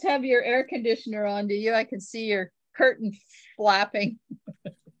 you must have your air conditioner on, do you? I can see your curtain flapping.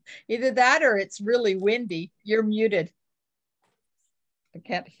 Either that or it's really windy. You're muted. I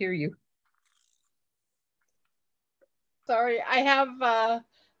can't hear you. Sorry, I have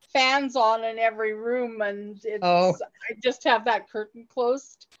fans on in every room and it's, Oh. I just have that curtain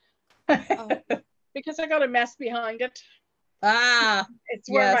closed because I got a mess behind it. Ah, it's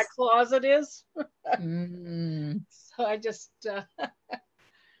where my closet is. So I just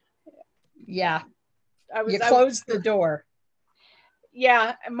yeah. You closed the door.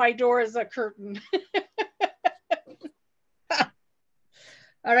 Yeah, my door is a curtain.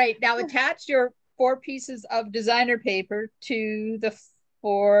 All right, now attach your 4 pieces of designer paper to the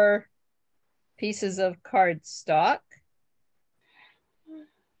 4 pieces of cardstock.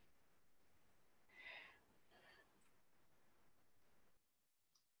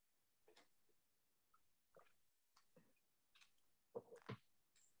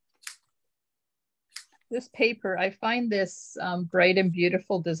 This paper, I find this bright and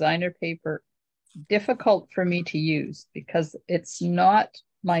beautiful designer paper difficult for me to use because it's not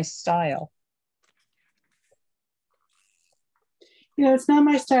my style. You know, it's not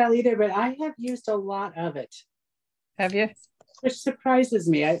my style either, but I have used a lot of it. Have you? Which surprises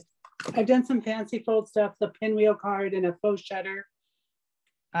me. I've done some fancy fold stuff, the pinwheel card and a faux shutter.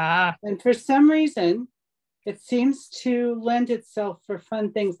 Ah. And for some reason, it seems to lend itself for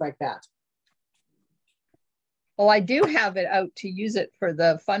fun things like that. Well, I do have it out to use it for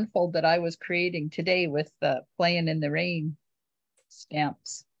the fun fold that I was creating today with the Playing in the Rain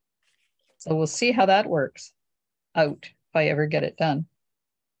stamps. So we'll see how that works out if I ever get it done.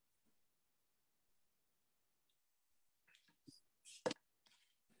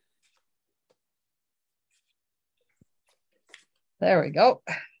 There we go.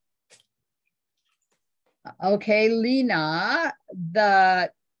 Okay, Lena,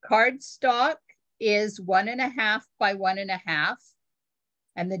 the cardstock is 1.5 by 1.5,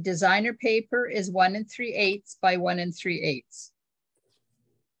 and the designer paper is 1 3/8 by 1 3/8.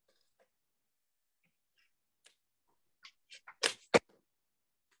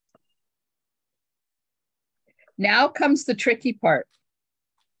 Now comes the tricky part.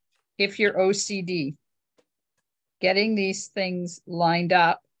 If you're OCD, getting these things lined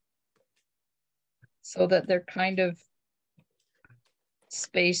up so that they're kind of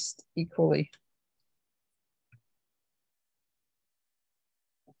spaced equally.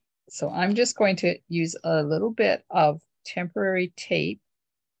 So I'm just going to use a little bit of temporary tape,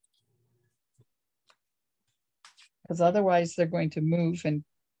 because otherwise they're going to move and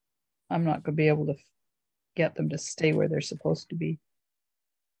I'm not going to be able to get them to stay where they're supposed to be.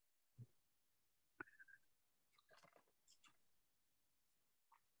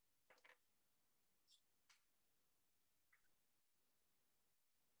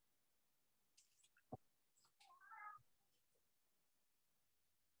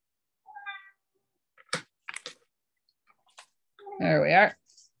 There we are.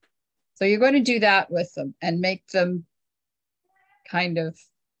 So you're going to do that with them and make them kind of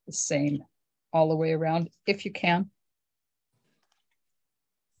the same all the way around if you can.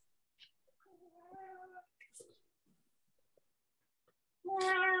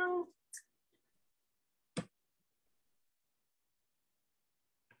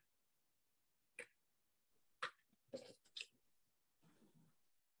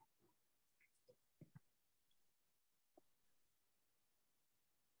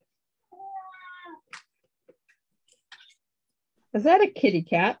 Is that a kitty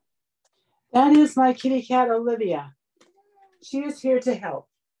cat? That is my kitty cat, Olivia. She is here to help.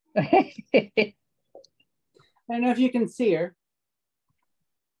 I don't know if you can see her.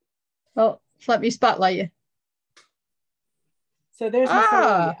 Well, let me spotlight you. So there's Miss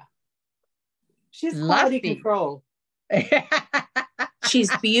Olivia. She's quality Luffy. control.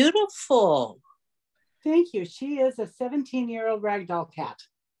 She's beautiful. Thank you. She is a 17-year-old ragdoll cat.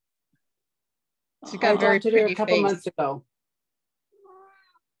 She's I got very adopted her pretty a couple face. months ago.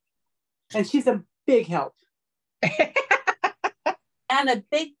 And she's a big help. And a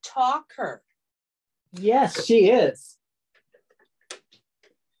big talker. Yes, she is.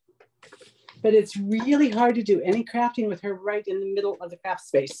 But it's really hard to do any crafting with her right in the middle of the craft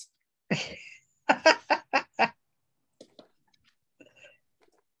space.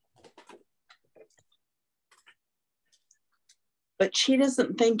 But she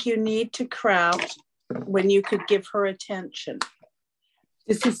doesn't think you need to craft when you could give her attention.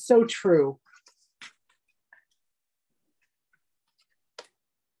 This is so true.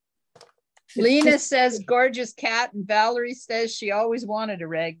 Lena says gorgeous cat, and Valerie says she always wanted a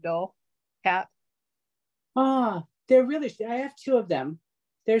ragdoll cat. Ah, they're really, I have two of them.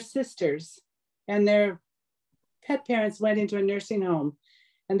 They're sisters, and their pet parents went into a nursing home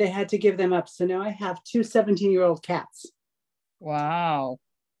and they had to give them up. So now I have two 17-year-old cats. Wow.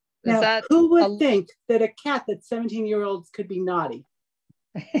 Now, Is that who would think that a cat that's 17-year-olds could be naughty?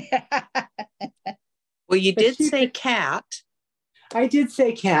 Well, you But did she- say cat. I did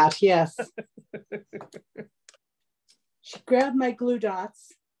say cat, yes. She grabbed my glue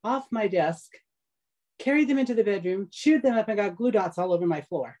dots off my desk, carried them into the bedroom, chewed them up, and got glue dots all over my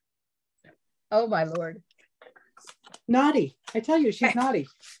floor. Oh my Lord. Naughty. I tell you, she's naughty.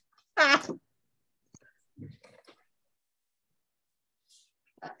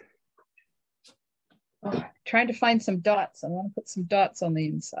 Oh, trying to find some dots. I want to put some dots on the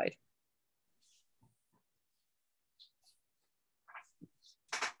inside.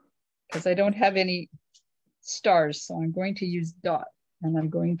 Because I don't have any stars, so I'm going to use dot, and I'm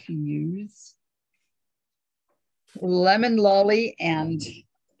going to use lemon lolly and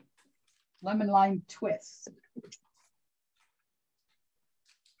lemon lime twist.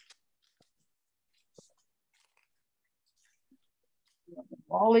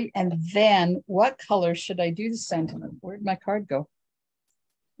 Lolly, and then what color should I do the sentiment? Where'd my card go?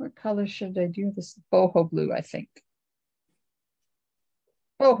 What color should I do this? Boho blue, I think.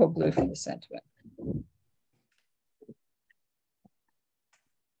 Boho blue for the sentiment.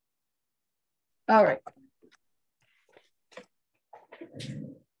 All right.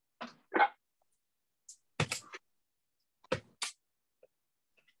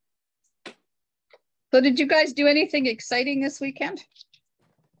 So did you guys do anything exciting this weekend?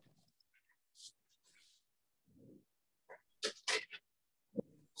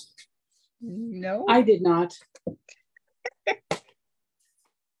 No, I did not.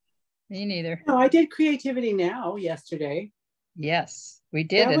 me neither. No, I did Creativity Now yesterday. Yes, we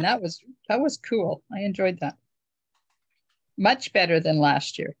did, and that was cool. I enjoyed that. Much better than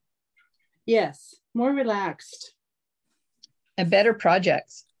last year. Yes, more relaxed. And better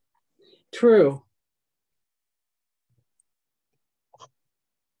projects. True.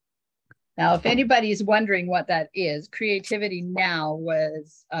 Now, if anybody's wondering what that is, Creativity Now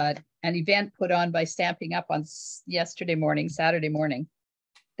was an event put on by Stamping Up on Saturday morning,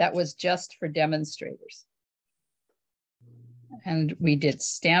 that was just for demonstrators. And we did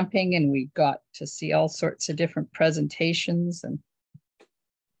stamping, and we got to see all sorts of different presentations and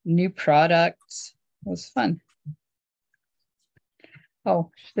new products. It was fun.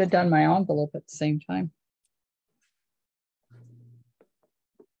 Oh, should have done my envelope at the same time.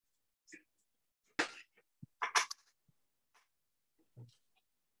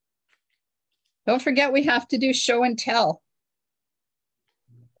 Don't forget, we have to do show and tell.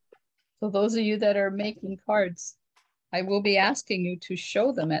 So those of you that are making cards, I will be asking you to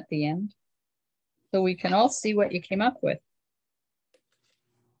show them at the end so we can all see what you came up with.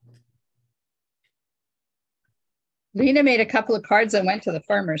 Lena made a couple of cards and went to the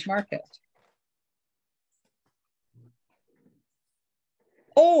farmer's market.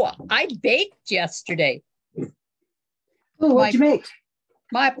 Oh, I baked yesterday. Oh, what'd you make?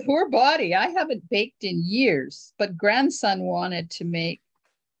 My poor body. I haven't baked in years, but grandson wanted to make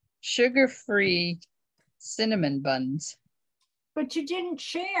sugar-free cinnamon buns. But you didn't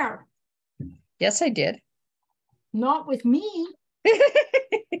share. Yes, I did. Not with me.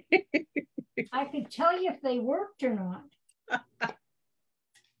 I could tell you if they worked or not.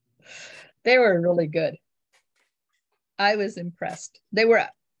 They were really good. I was impressed. They were.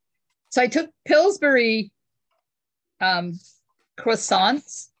 So I took Pillsbury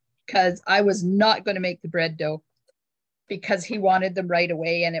croissants because I was not going to make the bread dough because he wanted them right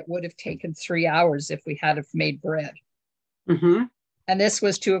away, and it would have taken 3 hours if we had have made bread. Mm-hmm. And this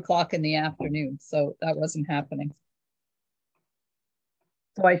was 2 o'clock in the afternoon, so that wasn't happening.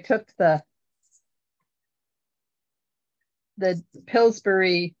 So I took the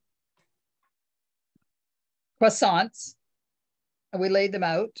Pillsbury croissants and we laid them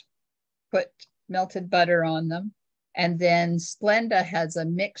out, put melted butter on them. And then Splenda has a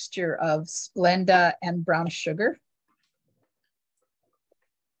mixture of Splenda and brown sugar.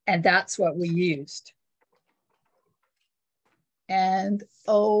 And that's what we used. And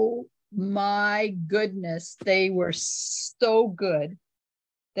oh my goodness, they were so good.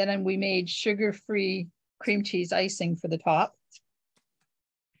 Then we made sugar-free cream cheese icing for the top.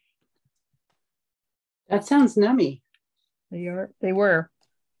 That sounds nummy. They were.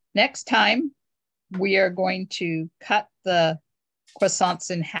 Next time, we are going to cut the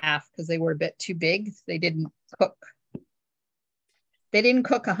croissants in half because they were a bit too big. They didn't cook. They didn't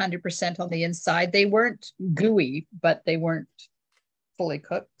cook 100% on the inside. They weren't gooey, but they weren't fully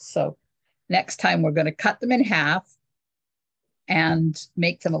cooked. So next time we're going to cut them in half and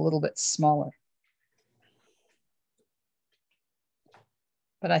make them a little bit smaller.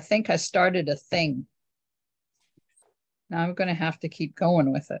 But I think I started a thing. Now I'm going to have to keep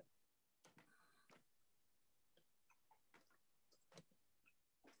going with it.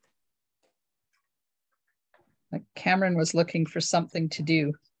 Like Cameron was looking for something to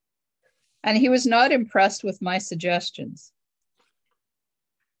do. And he was not impressed with my suggestions.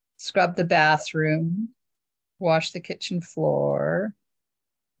 Scrub the bathroom, wash the kitchen floor,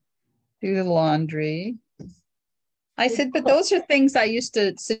 do the laundry. I said, but those are things I used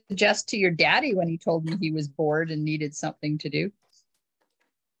to suggest to your daddy when he told me he was bored and needed something to do.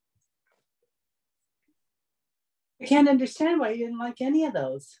 I can't understand why you didn't like any of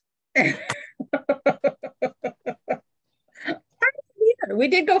those. We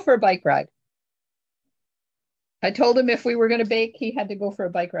did go for a bike ride. I told him if we were going to bake, he had to go for a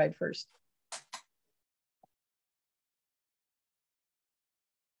bike ride first.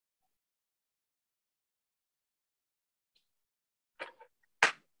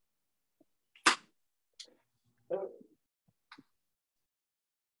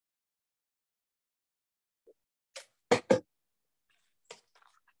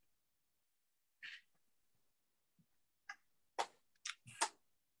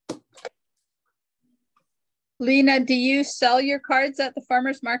 Lena, do you sell your cards at the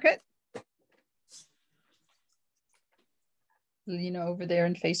farmer's market? Lena over there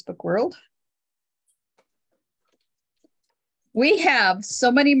in Facebook world. We have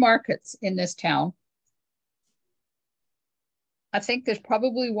so many markets in this town. I think there's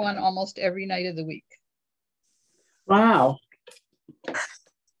probably one almost every night of the week. Wow.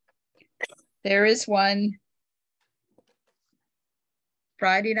 There is one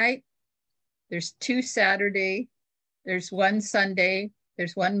Friday night. There's 2 Saturday. There's 1 Sunday.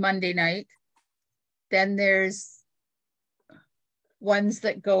 There's 1 Monday night. Then there's ones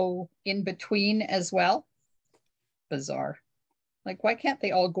that go in between as well. Bizarre. Like, why can't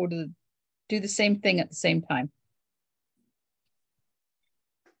they all go to do the same thing at the same time?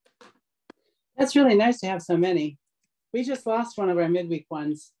 That's really nice to have so many. We just lost one of our midweek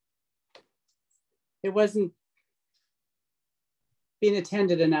ones. It wasn't being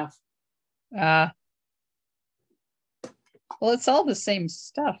attended enough. Well, it's all the same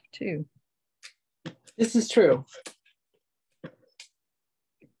stuff too. This is true.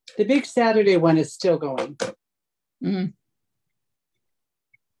 The big Saturday one is still going. Mm-hmm.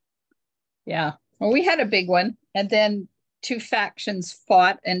 Yeah. Well, we had a big one, and then two factions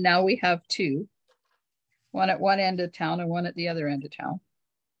fought, and now we have two. One at one end of town and one at the other end of town.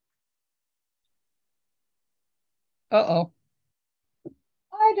 Uh-oh.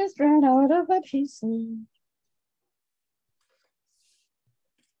 I just ran out of adhesive.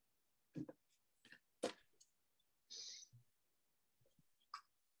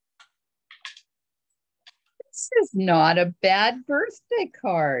 This is not a bad birthday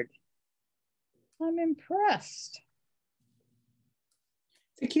card. I'm impressed.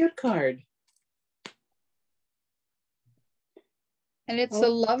 It's a cute card. And it's a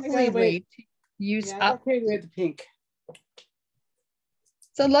lovely way to use up. With the pink.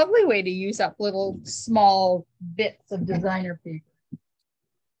 It's a lovely way to use up little small bits of designer paper.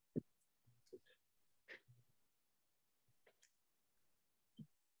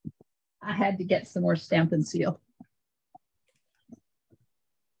 I had to get some more Stamp and Seal.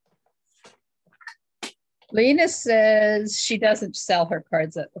 Lena says she doesn't sell her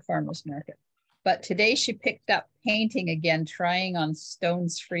cards at the farmer's market, but today she picked up painting again, trying on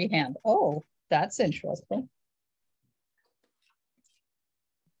stones freehand. Oh, that's interesting.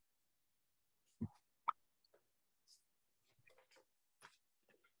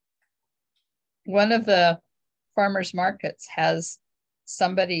 One of the farmers markets has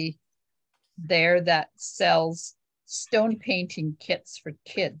somebody there that sells stone painting kits for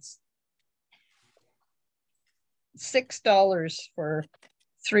kids. $6 for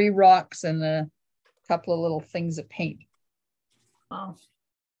 3 rocks and a couple of little things of paint. Wow.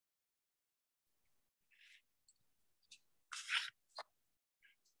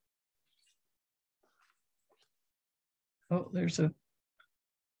 Oh, there's a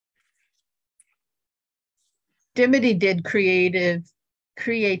Dimity did creativity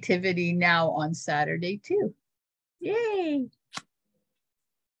now on Saturday too. Yay.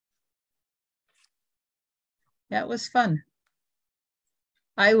 That was fun.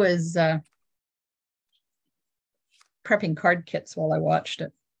 I was prepping card kits while I watched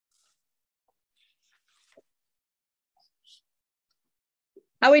it.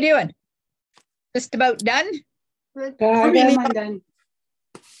 How we doing? Just about done? I got mine done.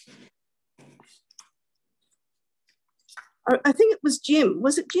 I think it was Jim.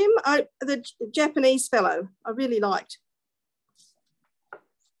 Was it Jim? The Japanese fellow I really liked.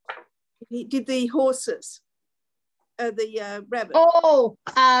 He did the horses, the rabbit. Oh,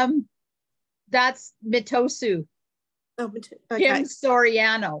 that's Mitosu. Oh, okay. Jim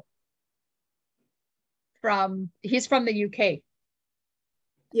Soriano. He's from the UK.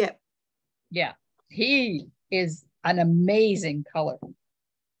 Yeah. Yeah. He is an amazing color.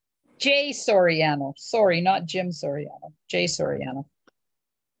 Jay Soriano. Sorry, not Jim Soriano. Jay Soriano.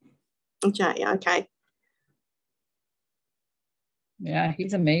 Okay. Yeah,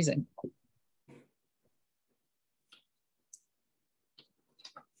 he's amazing.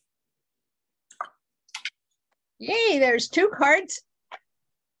 Yay, there's 2 cards.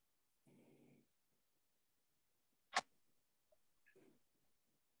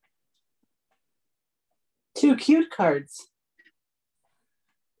 Two cute cards.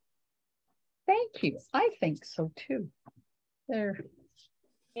 Thank you. I think so too.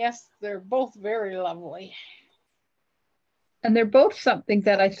 Yes, they're both very lovely. And they're both something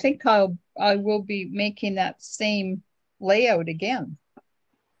that I think I will be making that same layout again.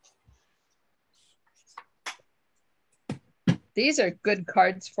 These are good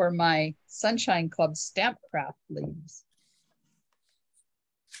cards for my Sunshine Club stamp craft leaves.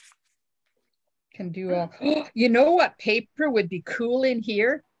 Can do all. You know what paper would be cool in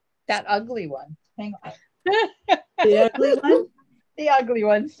here? That ugly one. Hang on. The ugly one? The ugly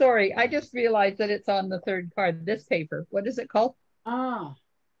one. Sorry. I just realized that it's on the 3rd card. This paper. What is it called? Ah,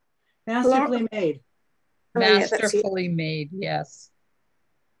 masterfully made. Masterfully made. Yes.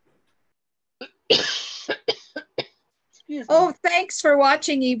 Oh, thanks for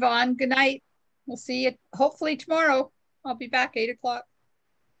watching, Yvonne. Good night. We'll see you hopefully tomorrow. I'll be back 8 o'clock.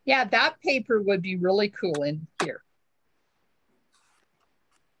 Yeah, that paper would be really cool in here.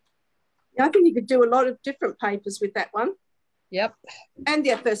 Yeah, I think you could do a lot of different papers with that one. Yep. And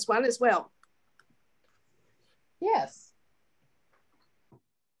the first one as well. Yes.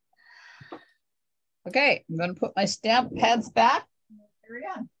 Okay, I'm going to put my stamp pads back. Carry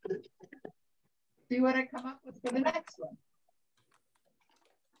on. See what I come up with for the next one.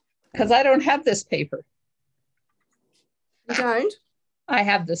 Because I don't have this paper. You don't? I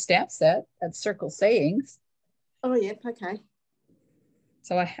have the stamp set at Circle Sayings. Oh, yeah, okay.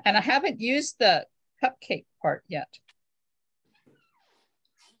 So I haven't used the cupcake part yet.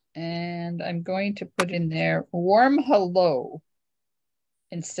 And I'm going to put in there warm hello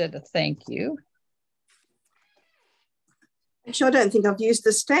instead of thank you. Actually, I don't think I've used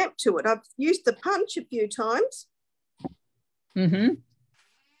the stamp to it. I've used the punch a few times. Mm-hmm.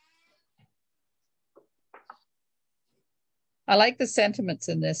 I like the sentiments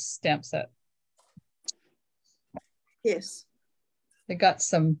in this stamp set. Yes. They got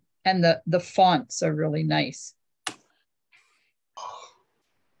some, and the fonts are really nice.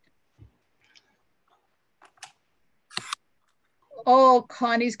 Oh,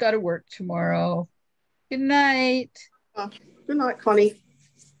 Connie's got to work tomorrow. Good night. Oh, good night, Connie.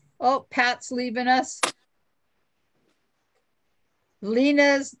 Oh, Pat's leaving us.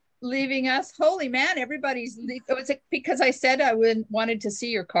 Lena's leaving us. Holy man, everybody's leaving. Was it because I said I wanted to see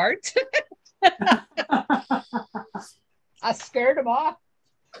your cards? I scared them off.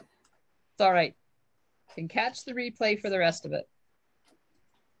 It's all right. Can catch the replay for the rest of it.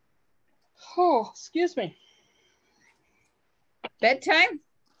 Oh, excuse me. Bedtime?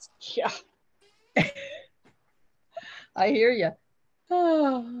 Yeah. I hear you.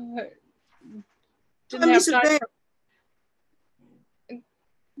 Oh, didn't have time.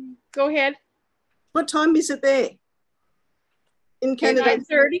 Go ahead. What time is it there? In Canada?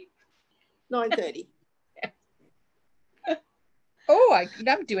 9:30. 9:30. Oh,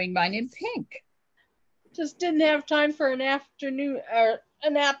 I'm doing mine in pink. Just didn't have time for an afternoon or a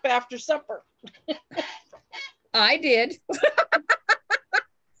nap after supper. I did.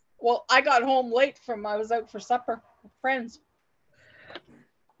 Well, I got home late I was out for supper with friends.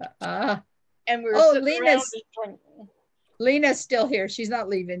 And we were sitting around and Lena's still here. She's not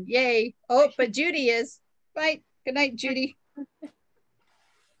leaving. Yay. Oh, but Judy is. Bye. Good night, Judy.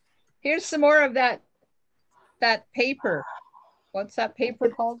 Here's some more of that paper. What's that paper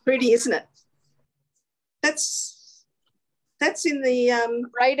called? Pretty, isn't it? That's in the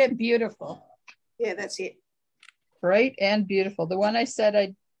Bright and Beautiful. Yeah, that's it. Bright and Beautiful. The one I said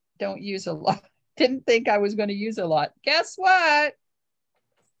I don't use a lot. Didn't think I was going to use a lot. Guess what?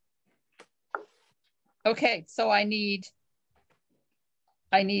 Okay, so I need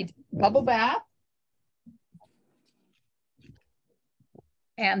bubble bath.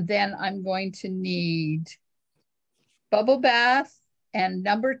 And then I'm going to need bubble bath and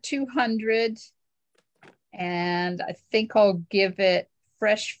number 200. And I think I'll give it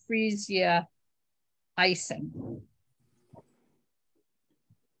fresh freesia icing.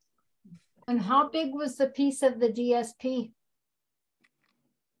 And how big was the piece of the DSP?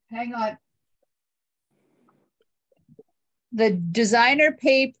 Hang on. The designer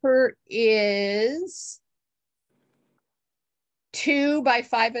paper is 2 by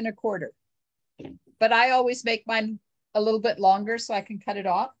 5 1/4. But I always make mine a little bit longer so I can cut it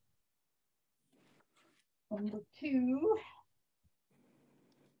off. Number 2.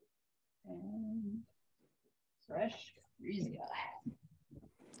 And fresh freesia.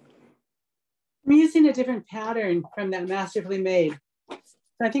 I'm using a different pattern from that Masterfully Made. So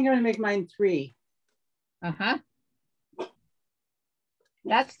I think I'm gonna make mine 3. Uh-huh.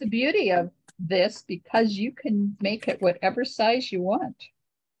 That's the beauty of this, because you can make it whatever size you want.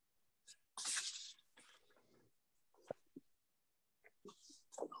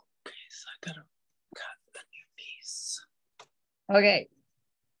 Okay, so I gotta cut a new piece. Okay.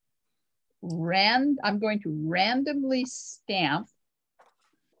 I'm going to randomly stamp.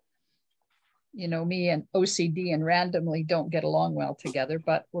 You know, me and OCD and randomly don't get along well together,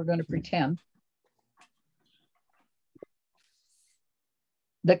 but we're going to pretend.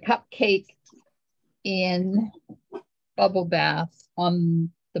 The cupcake in bubble bath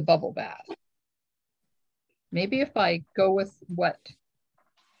on the bubble bath. Maybe if I go with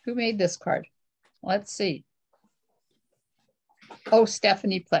who made this card? Let's see. Oh,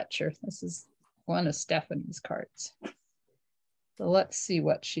 Stephanie Pletcher. This is one of Stephanie's cards. So let's see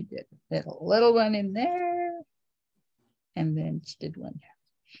what she did. Did a little one in there. And then she did one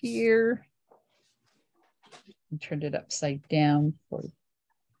here. And turned it upside down for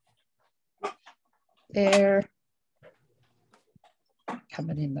there.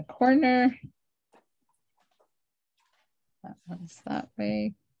 Coming in the corner. That one's that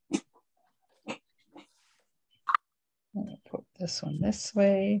way. I'm gonna put this one this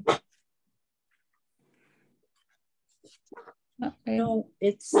way. That way. No,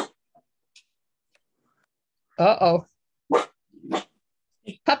 it's Uh-oh.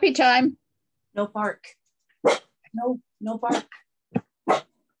 Puppy time. no bark. No bark.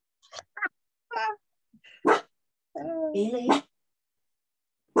 Bailey.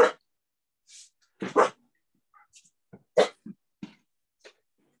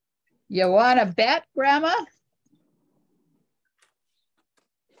 You want to bet, Grandma?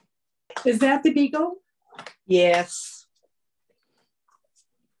 Is that the beagle? Yes.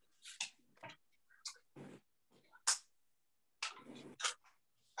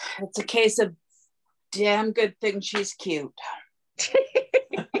 It's a case of damn good thing she's cute.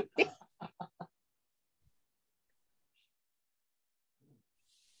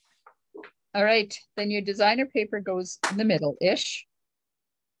 All right, then your designer paper goes in the middle-ish.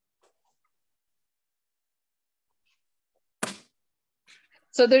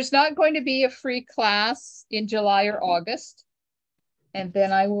 So there's not going to be a free class in July or August. And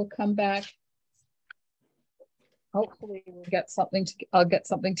then I will come back. Hopefully we'll get something, I'll get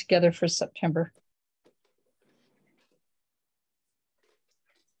something together for September.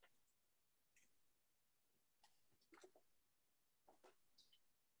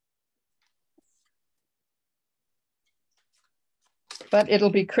 But it'll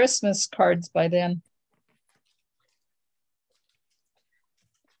be Christmas cards by then.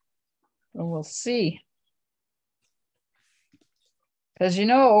 And we'll see. Because you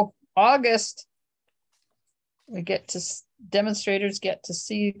know, August, we get to, demonstrators get to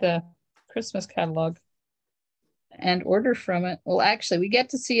see the Christmas catalog and order from it. Well, actually, we get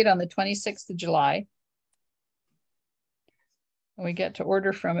to see it on the 26th of July. And we get to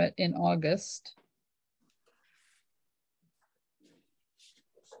order from it in August.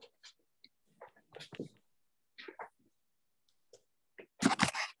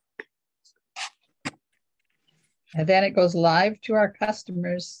 And then it goes live to our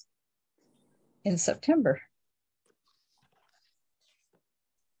customers in September.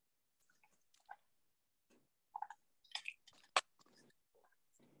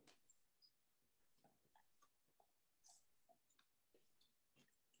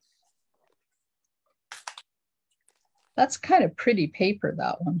 That's kind of pretty paper,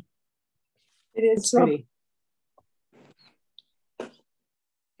 that one. It is pretty.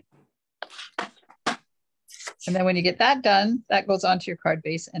 And then when you get that done, that goes onto your card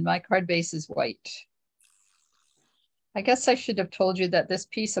base, and my card base is white. I guess I should have told you that this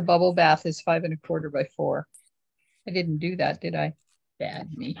piece of bubble bath is 5 1/4 by 4. I didn't do that, did I?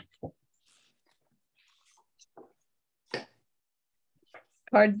 Bad me.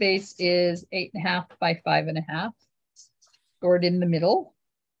 Card base is 8 1/2 by 5 1/2. Scored in the middle.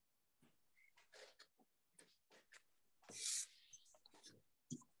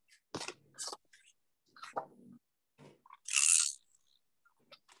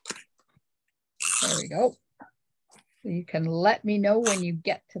 There we go. So you can let me know when you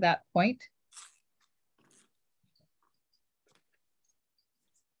get to that point.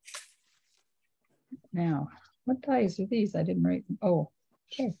 Now, what dies are these? I didn't write them. Oh,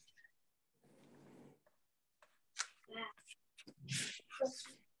 okay.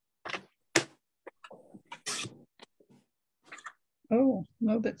 Oh,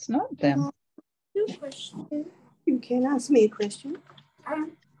 no, that's not them. You can ask me a question.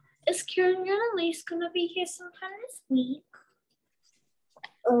 Is Kieran and Elise going to be here sometime this week?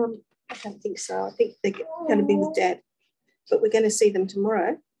 I don't think so. I think they're going to be with Dad, but we're going to see them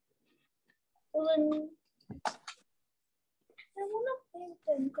tomorrow. Well, then I want to play with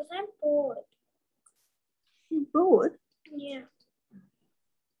them because I'm bored. You're bored? Yeah.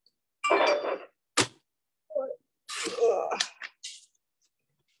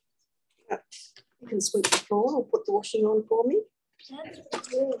 You can sweep the floor or put the washing on for me. That's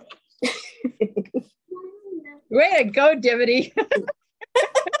good. Way to go, Dimity. I was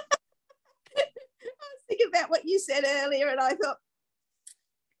thinking about what you said earlier and I thought,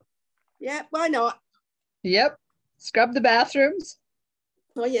 yeah, why not? Yep. Scrub the bathrooms.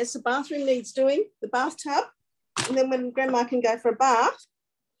 Oh, yes, the bathroom needs doing, the bathtub. And then when Grandma can go for a bath,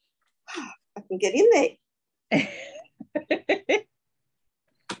 I can get in there.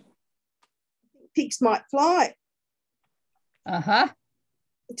 Pigs might fly. Uh-huh.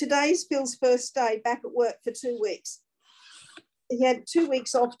 Today's Phil's first day back at work for 2 weeks. He had 2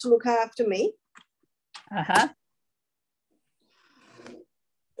 weeks off to look after me. Uh-huh.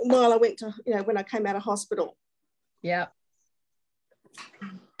 While I went to, when I came out of hospital. Yeah.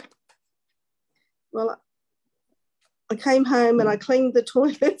 Well, I came home and I cleaned the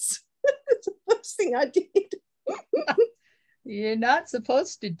toilets. That's the first thing I did. You're not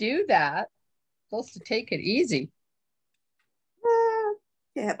supposed to do that. You're supposed to take it easy.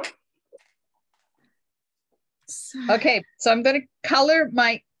 Yeah. Okay, so I'm going to color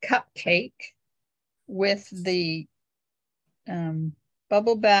my cupcake with the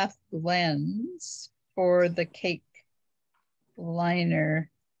bubble bath lens for the cake liner,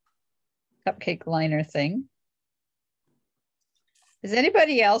 cupcake liner thing. Is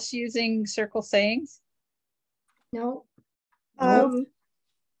anybody else using circle sayings? No.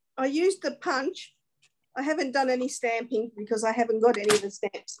 I used the punch. I haven't done any stamping because I haven't got any of the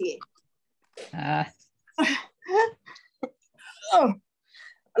stamps here.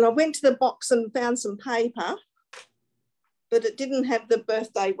 And I went to the box and found some paper, but it didn't have the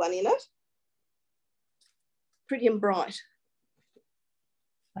birthday one in it. Pretty and Bright.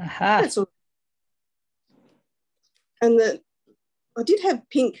 Aha. That's all. And I did have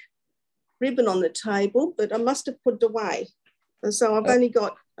pink ribbon on the table, but I must have put it away. And so I've only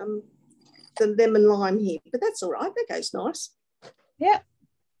got the lemon lime here, but that's all right. That goes nice. Yeah.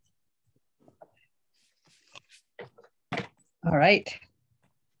 All right.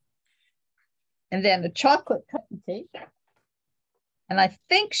 And then the chocolate cut and tape. And I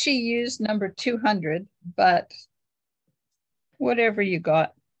think she used number 200, but whatever you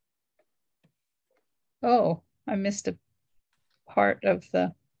got. Oh, I missed a part of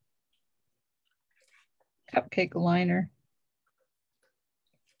the cupcake liner.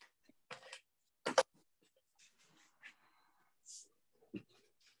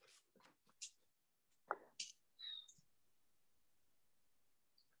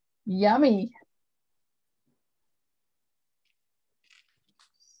 Yummy.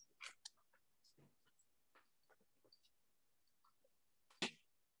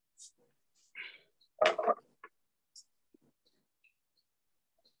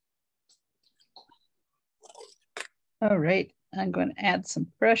 All right, I'm going to add some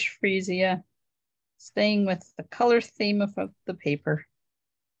fresh freesia, staying with the color theme of the paper.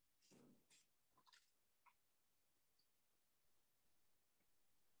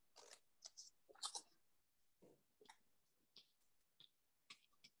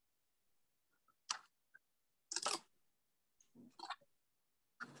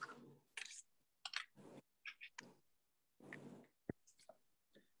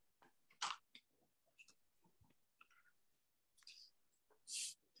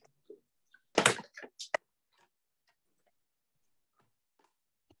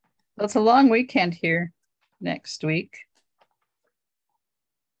 It's a long weekend here next week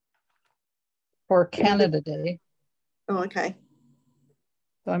for Canada Day. Oh, okay.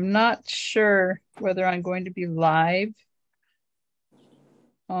 So I'm not sure whether I'm going to be live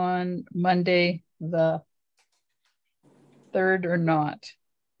on Monday the 3rd or not.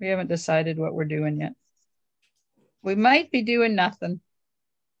 We haven't decided what we're doing yet. We might be doing nothing.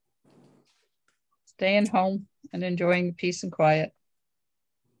 Staying home and enjoying the peace and quiet.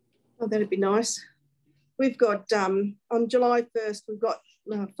 Oh, that'd be nice. We've got, on July 1st, we've got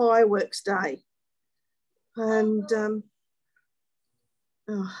Fireworks Day. And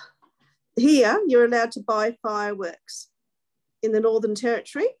here, you're allowed to buy fireworks in the Northern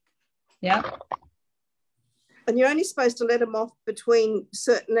Territory. Yeah. And you're only supposed to let them off between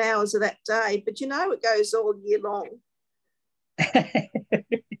certain hours of that day. But you know, it goes all year long.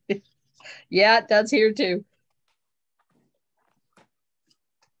 Yeah, it does here too.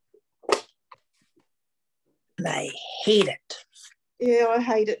 I hate it. Yeah, I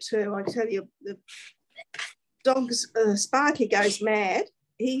hate it too. I tell you, the dog's Sparky goes mad.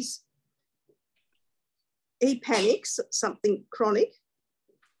 He panics at something chronic.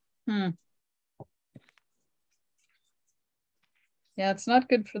 Yeah, it's not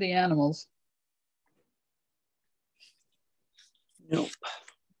good for the animals. Nope.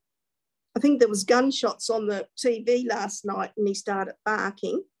 I think there was gunshots on the TV last night and he started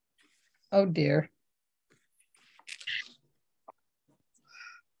barking. Oh dear.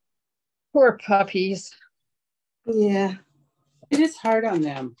 Poor puppies. Yeah. It is hard on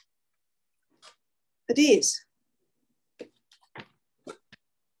them. It is.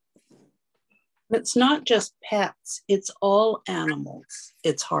 It's not just pets, it's all animals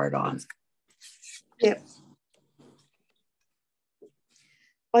it's hard on. Yep.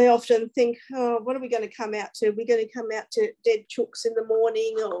 I often think, oh, what are we going to come out to? We're going to come out to dead chooks in the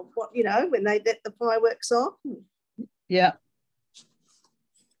morning, or what, you know, when they let the fireworks off. Yeah.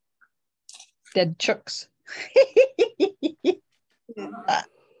 Dead chooks. Yeah.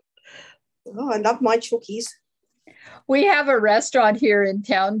 Oh, I love my chookies. We have a restaurant here in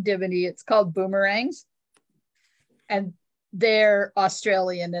town, Diminy. It's called Boomerangs. And they're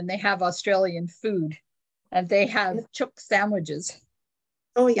Australian and they have Australian food. And they have chook sandwiches.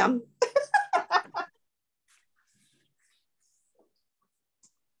 Oh, yum.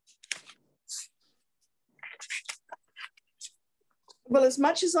 Well, as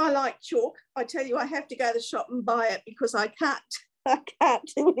much as I like chook, I tell you, I have to go to the shop and buy it because I can't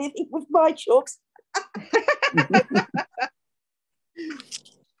do anything with my chooks.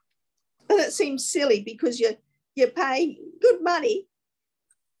 And it seems silly because you pay good money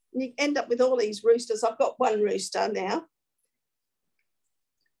and you end up with all these roosters. I've got one rooster now.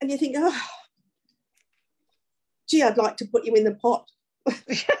 And you think, oh, gee, I'd like to put you in the pot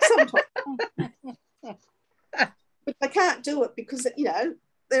sometimes. But I can't do it because, you know,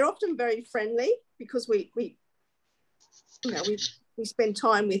 they're often very friendly because we you know, we spend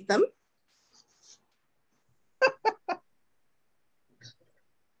time with them.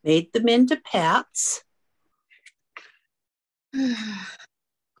 Made them into pets.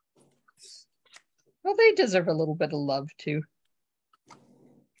 Well, they deserve a little bit of love too.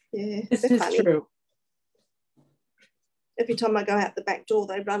 Yeah, This is funny. true. Every time I go out the back door,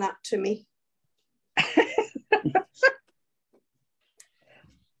 they run up to me.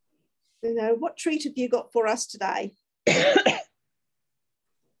 You know, what treat have you got for us today?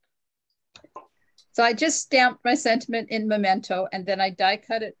 So I just stamped my sentiment in Memento, and then I die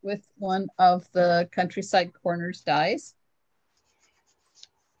cut it with one of the Countryside Corners dies.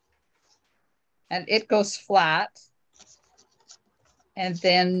 And it goes flat. And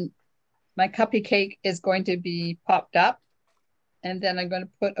then my cupcake is going to be popped up. And then I'm going to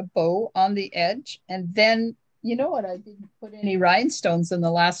put a bow on the edge. And then, you know what, I didn't put any rhinestones in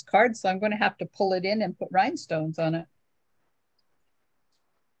the last card, so I'm going to have to pull it in and put rhinestones on it.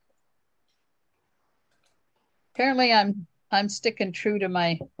 Apparently I'm sticking true to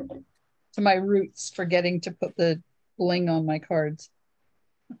my roots, forgetting to put the bling on my cards.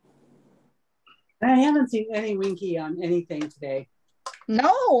 I haven't seen any Winky on anything today.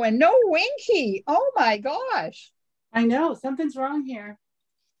 No, and no Winky. Oh my gosh. I know, something's wrong here.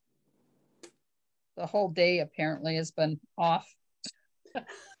 The whole day apparently has been off.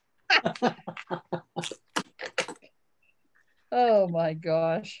 Oh my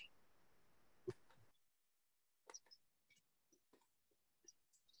gosh.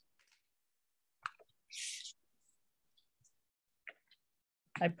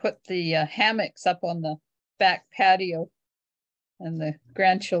 I put the hammocks up on the back patio, and the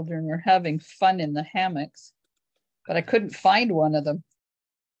grandchildren were having fun in the hammocks, but I couldn't find one of them.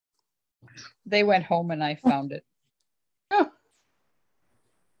 They went home and I found it. Oh.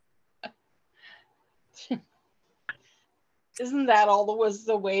 Isn't that all that was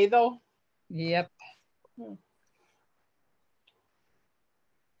the way though? Yep.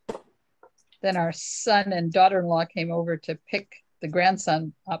 Then our son and daughter-in-law came over to pick the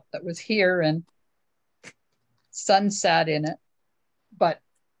grandson up that was here, and son sat in it, but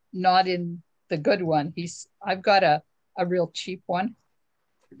not in the good one. I've got a real cheap one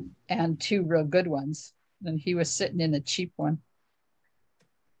and two real good ones, and he was sitting in the cheap one.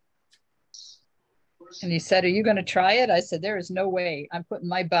 And he said, "Are you going to try it?" I said, "There is no way I'm putting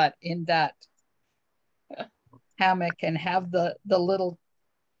my butt in that hammock and have the little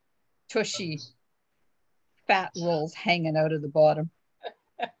tushy fat rolls hanging out of the bottom."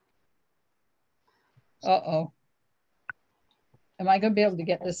 Uh-oh. Am I going to be able to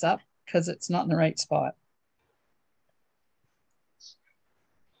get this up? Because it's not in the right spot.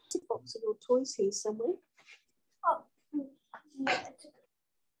 There's a box of little toys here somewhere. Oh.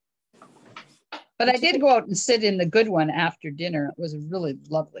 But I did go out and sit in the good one after dinner. It was really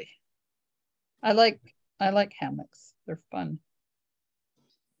lovely. I like hammocks. They're fun.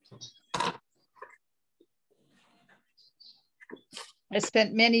 I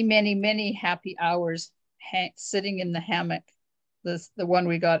spent many, many, many happy hours sitting in the hammock, the one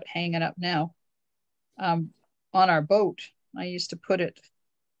we got hanging up now, on our boat. I used to put it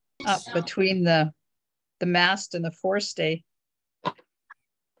up between the mast and the forestay.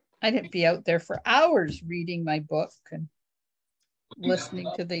 I'd be out there for hours reading my book and listening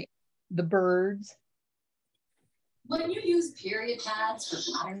to the birds. When you use period pads for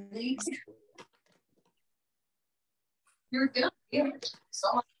bladder leaks, you're gonna feel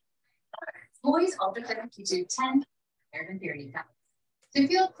so much better. Boys Ultra Clear keeps you 10 better than period pads. To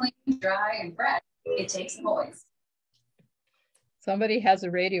feel clean, dry, and fresh, it takes boys. Somebody has a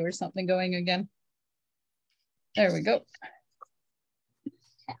radio or something going again. There we go.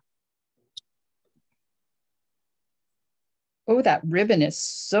 Oh, that ribbon is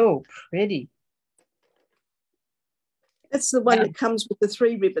so pretty. That's the one that comes with the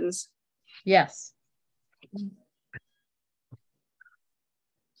 3 ribbons. Yes.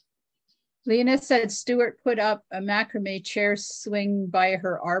 Lena said Stuart put up a macrame chair swing by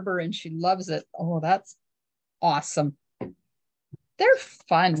her arbor and she loves it. Oh, that's awesome. They're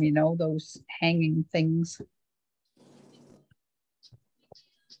fun, you know, those hanging things.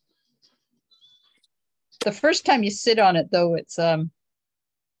 The first time you sit on it, though, it's a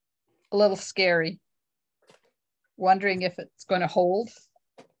little scary, wondering if it's going to hold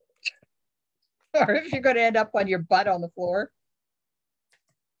or if you're going to end up on your butt on the floor.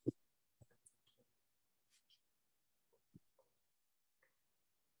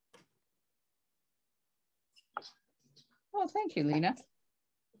 Oh, thank you, Lena.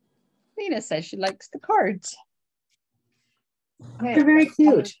 Lena says she likes the cards. They're very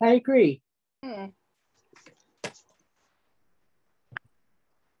cute. I agree. Going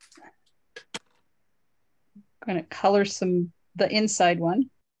to color the inside one,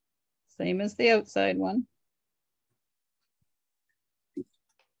 same as the outside one.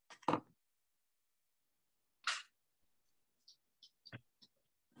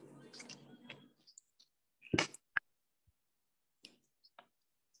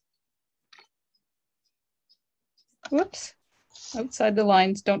 Whoops, outside the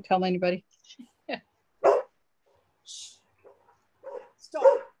lines, don't tell anybody. Stop.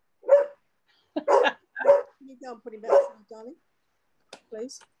 Can you go and put him outside, darling?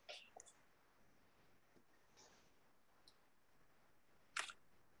 Please.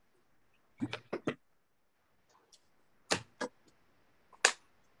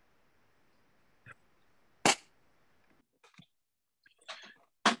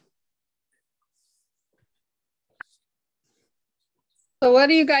 So what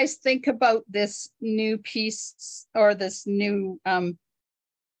do you guys think about this new piece or this new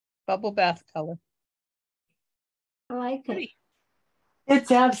bubble bath color? I like it.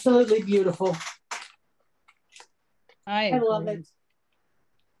 It's absolutely beautiful. I love it.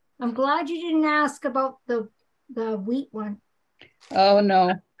 I'm glad you didn't ask about the wheat one. Oh,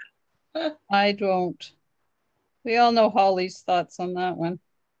 no, I don't. We all know Holly's thoughts on that one.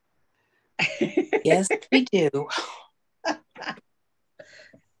 Yes, we do.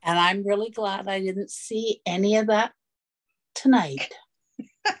 And I'm really glad I didn't see any of that tonight.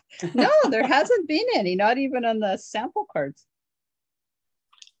 No, there hasn't been any, not even on the sample cards.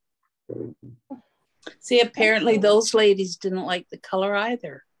 See, apparently those ladies didn't like the color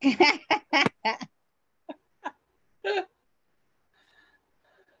either.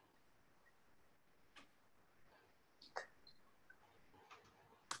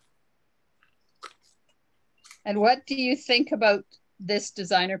 And what do you think about this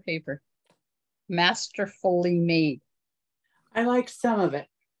designer paper? Masterfully made. I like some of it.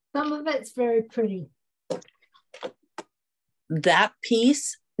 Some of it's very pretty. That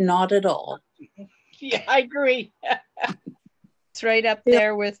piece, not at all. Yeah, I agree. It's right up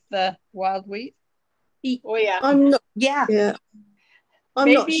there with the wild wheat. Oh yeah. I'm not. Yeah. Yeah. I'm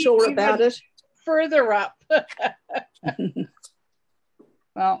Maybe not sure even about it. Further up.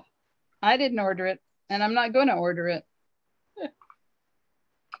 Well, I didn't order it, and I'm not going to order it.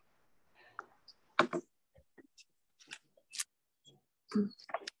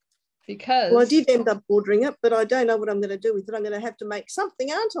 Because Well, I did end up ordering it, but I don't know what I'm going to do with it. I'm going to have to make something,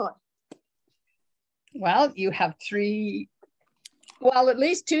 aren't I? well, you have at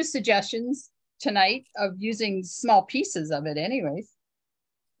least 2 suggestions tonight of using small pieces of it anyways.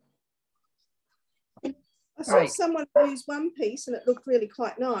 I saw someone use one piece and it looked really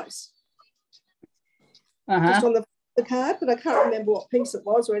quite nice. Just on the card, but I can't remember what piece it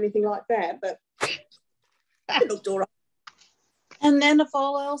was or anything like that, but it looked all right. And then if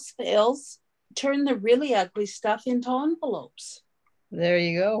all else fails, turn the really ugly stuff into envelopes. There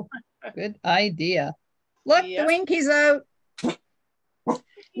you go. Good idea. Look, the Winky's out.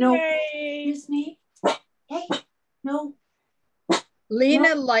 No, Yay. excuse me. Hey, no.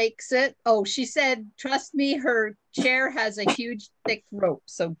 Lena likes it. Oh, she said, trust me, her chair has a huge thick rope.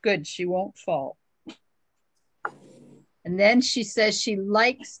 So good, she won't fall. And then she says she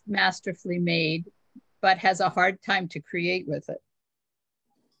likes Masterfully Made, but has a hard time to create with it.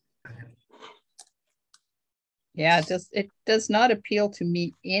 Yeah, it does not appeal to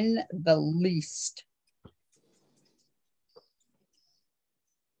me in the least.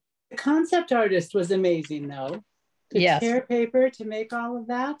 The concept artist was amazing, though. The tear paper to make all of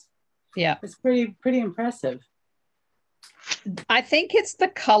that. Yeah, it's pretty impressive. I think it's the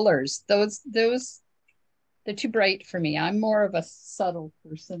colors. Those they're too bright for me. I'm more of a subtle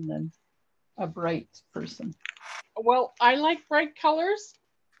person than a bright person. Well, I like bright colors.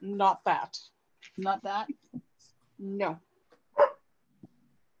 Not that. Not that? No.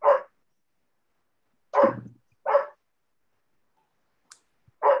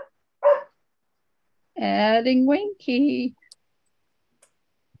 Adding Winky.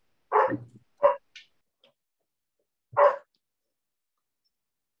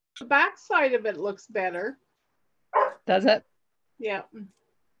 The back side of it looks better. Does it? Yeah.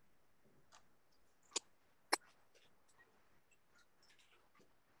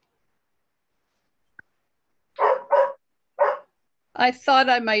 I thought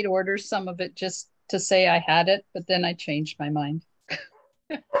I might order some of it just to say I had it, but then I changed my mind.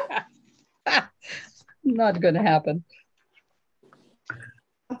 Not going to happen.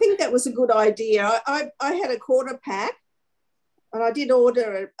 I think that was a good idea. I had a quarter pack and I did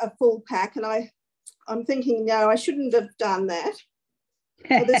order a full pack, and I I'm thinking, no, I shouldn't have done that.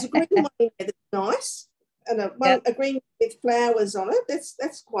 So there's a green one in there that's nice, and a green with flowers on it.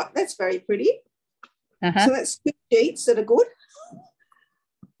 That's very pretty. So that's 2 sheets that are good.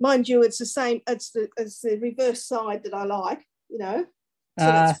 Mind you, it's the same. It's the reverse side that I like. You know. So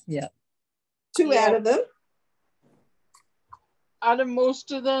that's 2 out of them. Out of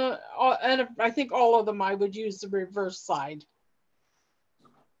most of the, I think all of them, I would use the reverse side.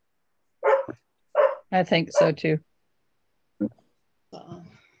 I think so too.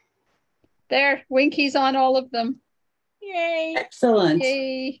 There, Winky's on all of them. Yay. Excellent.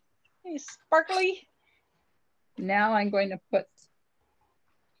 Yay. Hey, sparkly. Now I'm going to put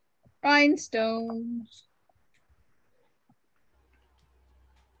rhinestones.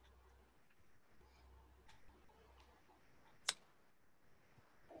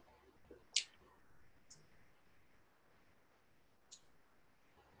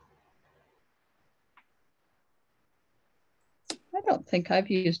 I don't think I've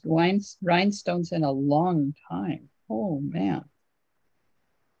used rhinestones in a long time. Oh, man.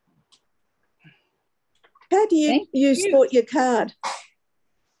 How do you sort your card?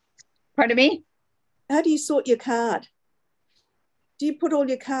 Pardon me? How do you sort your card? Do you put all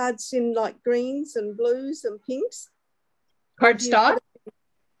your cards in like greens and blues and pinks? Cardstock?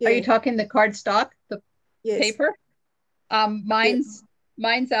 Are you talking the cardstock, the paper? Mine's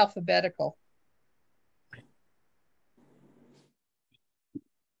alphabetical.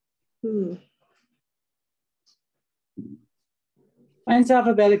 Mine's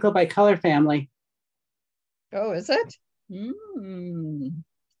alphabetical by color family. Oh, is it?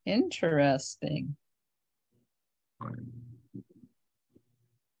 Interesting.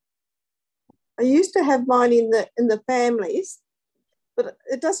 I used to have mine in the families, but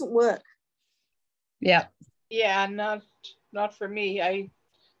it doesn't work. Yeah. Yeah, not for me.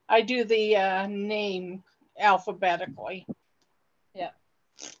 I do the name alphabetically. Yeah.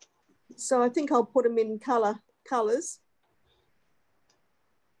 So I think I'll put them in colors.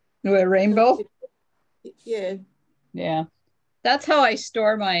 A rainbow? Yeah. Yeah. That's how I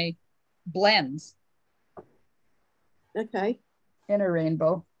store my blends. Okay. In a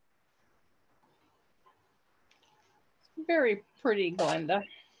rainbow. Very pretty, Glenda.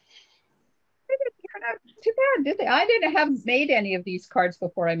 They didn't turn out too bad, did they? I didn't have made any of these cards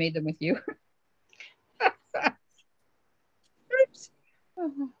before I made them with you. Oops.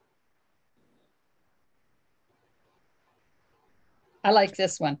 I like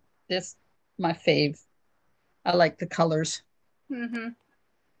this one. This my fave. I like the colors. They're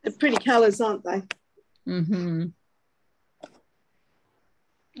pretty colors, aren't they?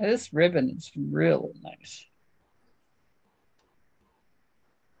 This ribbon is really nice.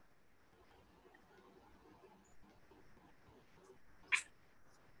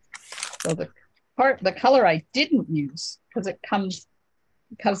 So the color I didn't use, because it comes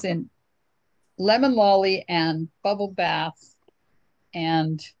in lemon lolly and bubble bath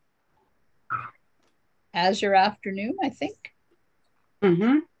and Azure Afternoon, I think.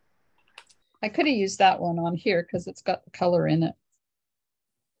 I could have used that one on here because it's got the color in it.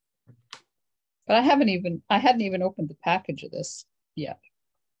 But I hadn't even opened the package of this yet.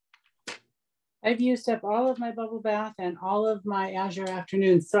 I've used up all of my bubble bath and all of my Azure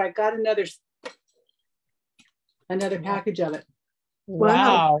Afternoon. So I got another package of it.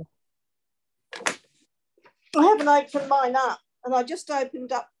 Wow. I haven't opened mine up, and I just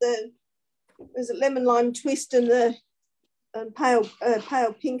opened up there's a lemon lime twist and the pale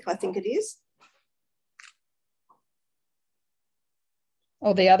pink, I think it is.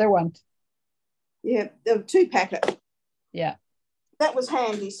 Oh, the other one. Yeah, there were 2 packets. Yeah. That was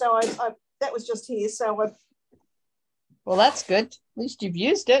handy. So I that was just here. So well, that's good. At least you've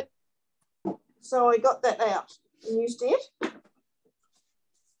used it. So I got that out and used it.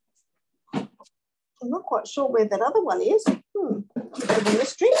 I'm not quite sure where that other one is. A bit of a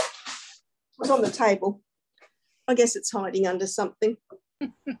mystery. It was on the table. I guess it's hiding under something.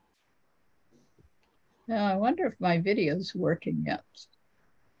 Now, I wonder if my video's working yet.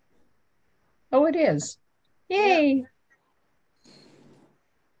 Oh, it is. Yay.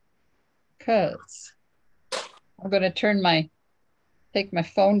 Because I'm going to take my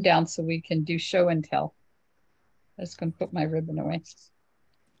phone down so we can do show and tell. I'm just going to put my ribbon away.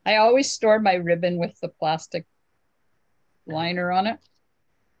 I always store my ribbon with the plastic liner on it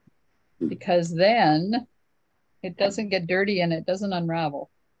because then it doesn't get dirty and it doesn't unravel.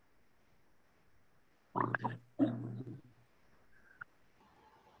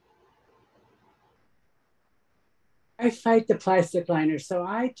 I fight the plastic liner. So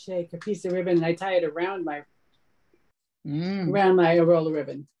I take a piece of ribbon and I tie it around my roll of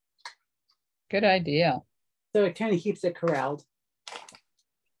ribbon. Good idea. So it kind of keeps it corralled.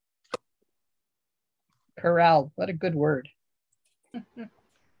 Corral. What a good word.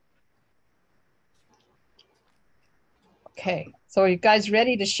 Okay. So are you guys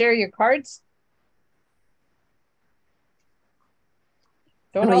ready to share your cards?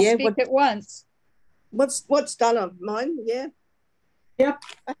 Don't all speak at once. What's done of mine? Yeah. Yep.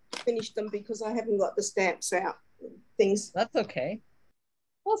 I finished them because I haven't got the stamps out. Things. That's okay.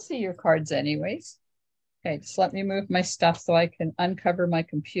 We'll see your cards anyways. Okay, just let me move my stuff so I can uncover my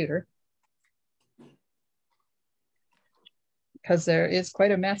computer. Because there is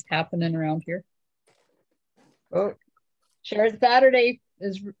quite a mess happening around here. Oh, Shared Saturday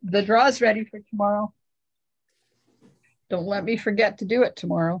is the draw's ready for tomorrow. Don't let me forget to do it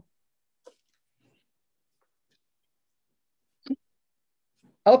tomorrow.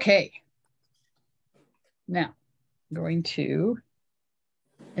 Okay. Now, I'm going to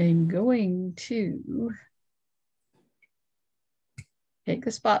take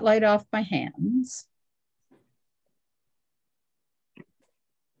the spotlight off my hands.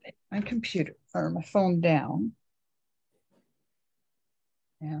 Take my computer or my phone down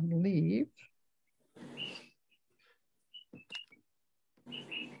and leave.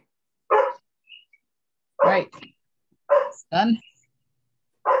 Right, it's done.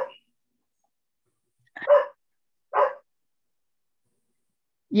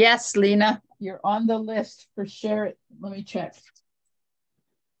 Yes, Lena, you're on the list for share it. Let me check.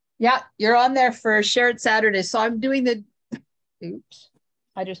 Yeah, you're on there for Shared Saturday. So I'm doing the, oops,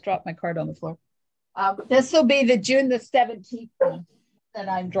 I just dropped my card on the floor. This will be the June the 17th one that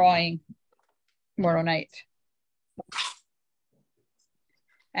I'm drawing tomorrow night.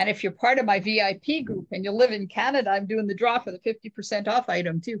 And if you're part of my VIP group and you live in Canada, I'm doing the draw for the 50% off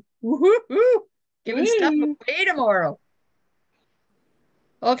item too. Woo-hoo-hoo. Giving stuff away tomorrow.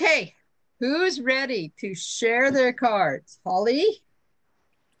 Okay, who's ready to share their cards? Holly?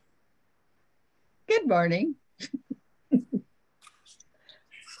 Good morning.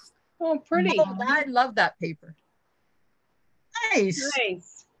 Oh, pretty. Oh, I love that paper. Nice.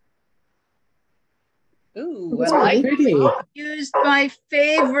 Nice. Ooh, I like pretty. Oh, used my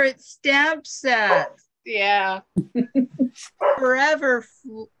favorite stamp set. Yeah. Forever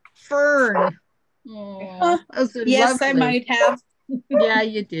Fern. Oh, yes, lovely. I might have. Yeah,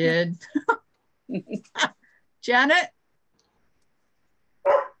 you did. Janet?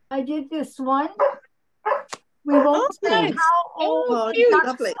 I did this one. We won't say nice. how old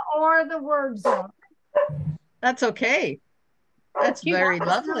Lovely. or the words are. That's okay. That's very That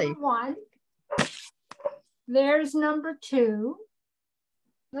was lovely. number one. There's number two.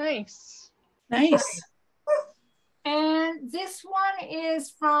 Nice. Nice. And this one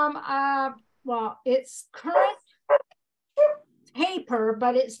is from, well, it's current paper,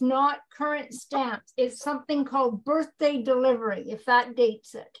 but it's not current stamps. It's something called birthday delivery, if that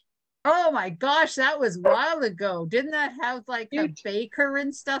dates it. Oh my gosh, that was a while ago. Didn't that have like a baker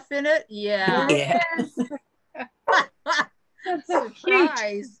and stuff in it? Yeah. Yeah. That's so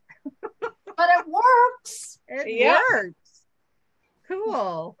Surprise. But it works. It works.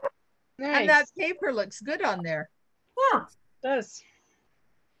 Cool. Nice. And that paper looks good on there. Yeah. It does.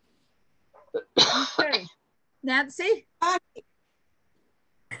 Okay. Nancy?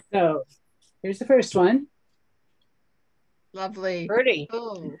 So here's the first one. Lovely. Pretty.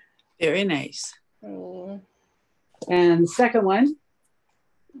 Oh. Very nice. Oh. And the second one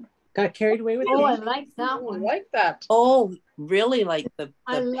got carried away with Oh, I me. like that I one. like that. Oh, really like the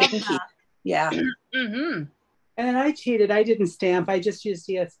I love pinky. that. Yeah. Mm-hmm. And then I cheated. I didn't stamp. I just used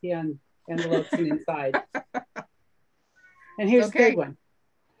DSP on envelopes and inside. And here's the third one.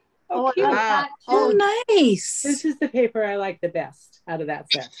 Oh, I cute. like that too. Oh, nice. This is the paper I like the best out of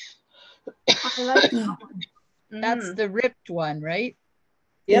that set. I like that one. That's the ripped one, right?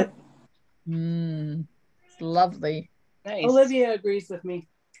 Yep. It's lovely. Nice. Olivia agrees with me.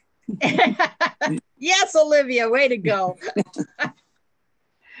 Yes, Olivia, way to go.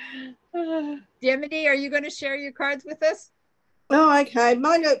 Dimity, are you going to share your cards with us? Oh, okay.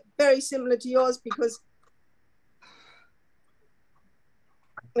 Mine are very similar to yours because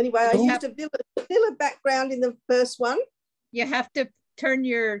anyway, I used a villa background in the first one. You have to turn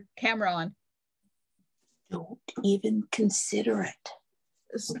your camera on. Don't even consider it.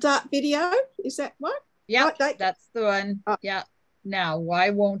 Start video. Is that what? Yeah, Right, that's the one. Oh. Yeah. Now,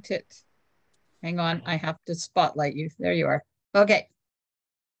 why won't it? Hang on, I have to spotlight you. There you are. Okay.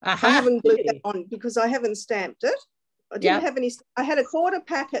 Aha. I haven't glued that on because I haven't stamped it. I didn't have any. I had a quarter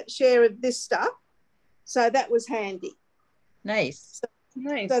packet share of this stuff, so that was handy. Nice.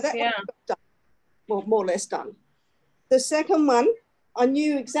 Nice. So that yeah. was done. Well, more or less done. The second one I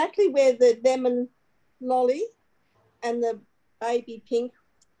knew exactly where the lemon lolly and the baby pink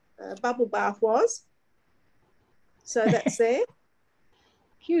bubble bath was. So that's there.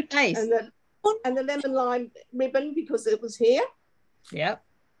 Cute. Nice. And the lemon lime ribbon because it was here. Yep.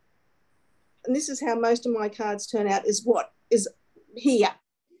 And this is how most of my cards turn out, is what is here.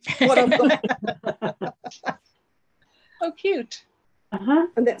 What I've got. Oh, cute.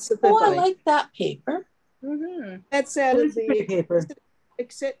 And that's the Oh, I like that paper. That's out of the paper.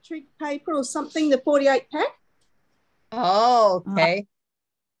 eccentric paper or something, the 48 pack. Oh, okay.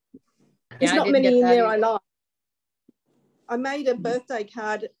 There's Yeah, not I didn't many get in that there either. I like. I made a birthday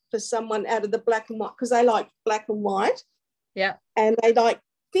card for someone out of the black and white because they like black and white. Yeah. And they like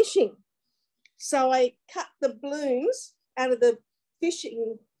fishing. So I cut the blooms out of the fish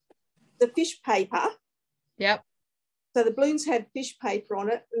paper. Yep. So the balloons had fish paper on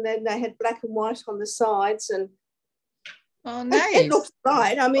it, and then they had black and white on the sides. And oh, nice. It looks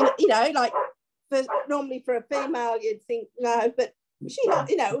right. I mean, you know, like normally for a female, you'd think no, but she,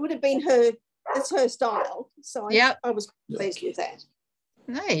 you know, it would have been her. It's her style. So I was pleased with that.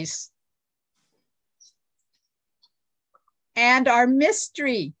 Nice. And our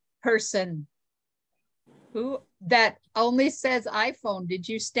mystery person who that only says iPhone. Did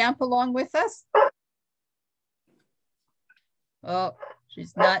you stamp along with us? Oh,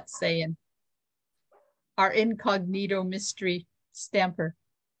 she's not saying. Our incognito mystery stamper.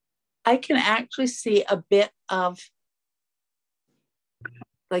 I can actually see a bit of,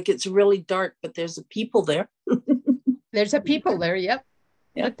 like it's really dark, but there's a people there. There's a people there, yep.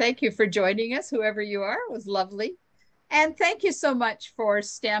 Yeah. But thank you for joining us, whoever you are. It was lovely. And thank you so much for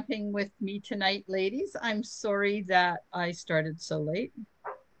stamping with me tonight, ladies. I'm sorry that I started so late.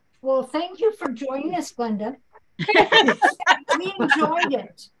 Well, thank you for joining us, Glenda. We enjoyed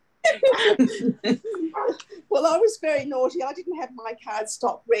it. Well, I was very naughty. I didn't have my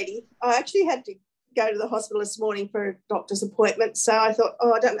cardstock ready. I actually had to go to the hospital this morning for a doctor's appointment. So I thought,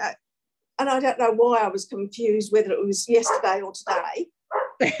 oh, I don't know. And I don't know why I was confused whether it was yesterday or today.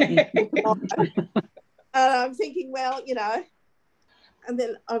 I'm thinking, well, you know, and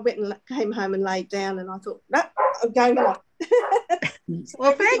then I went and came home and laid down and I thought, no, I'm going on. So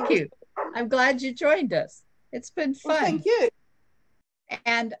well, thank you. I'm glad you joined us. It's been fun. Well, thank you.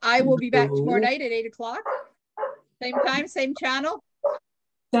 And I will be back tomorrow night at 8 o'clock. Same time, same channel.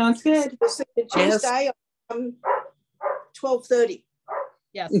 Sounds good. Tuesday, 12:30.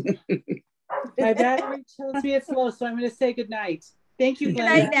 Yes. My battery tells me it's low, so I'm going to say good night. Thank you, Glenda. Good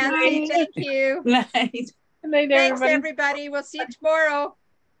night, Nancy. Thank you. Night. Good night, Thanks, everybody. We'll see you tomorrow.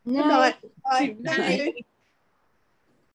 Good night. Bye. Good night.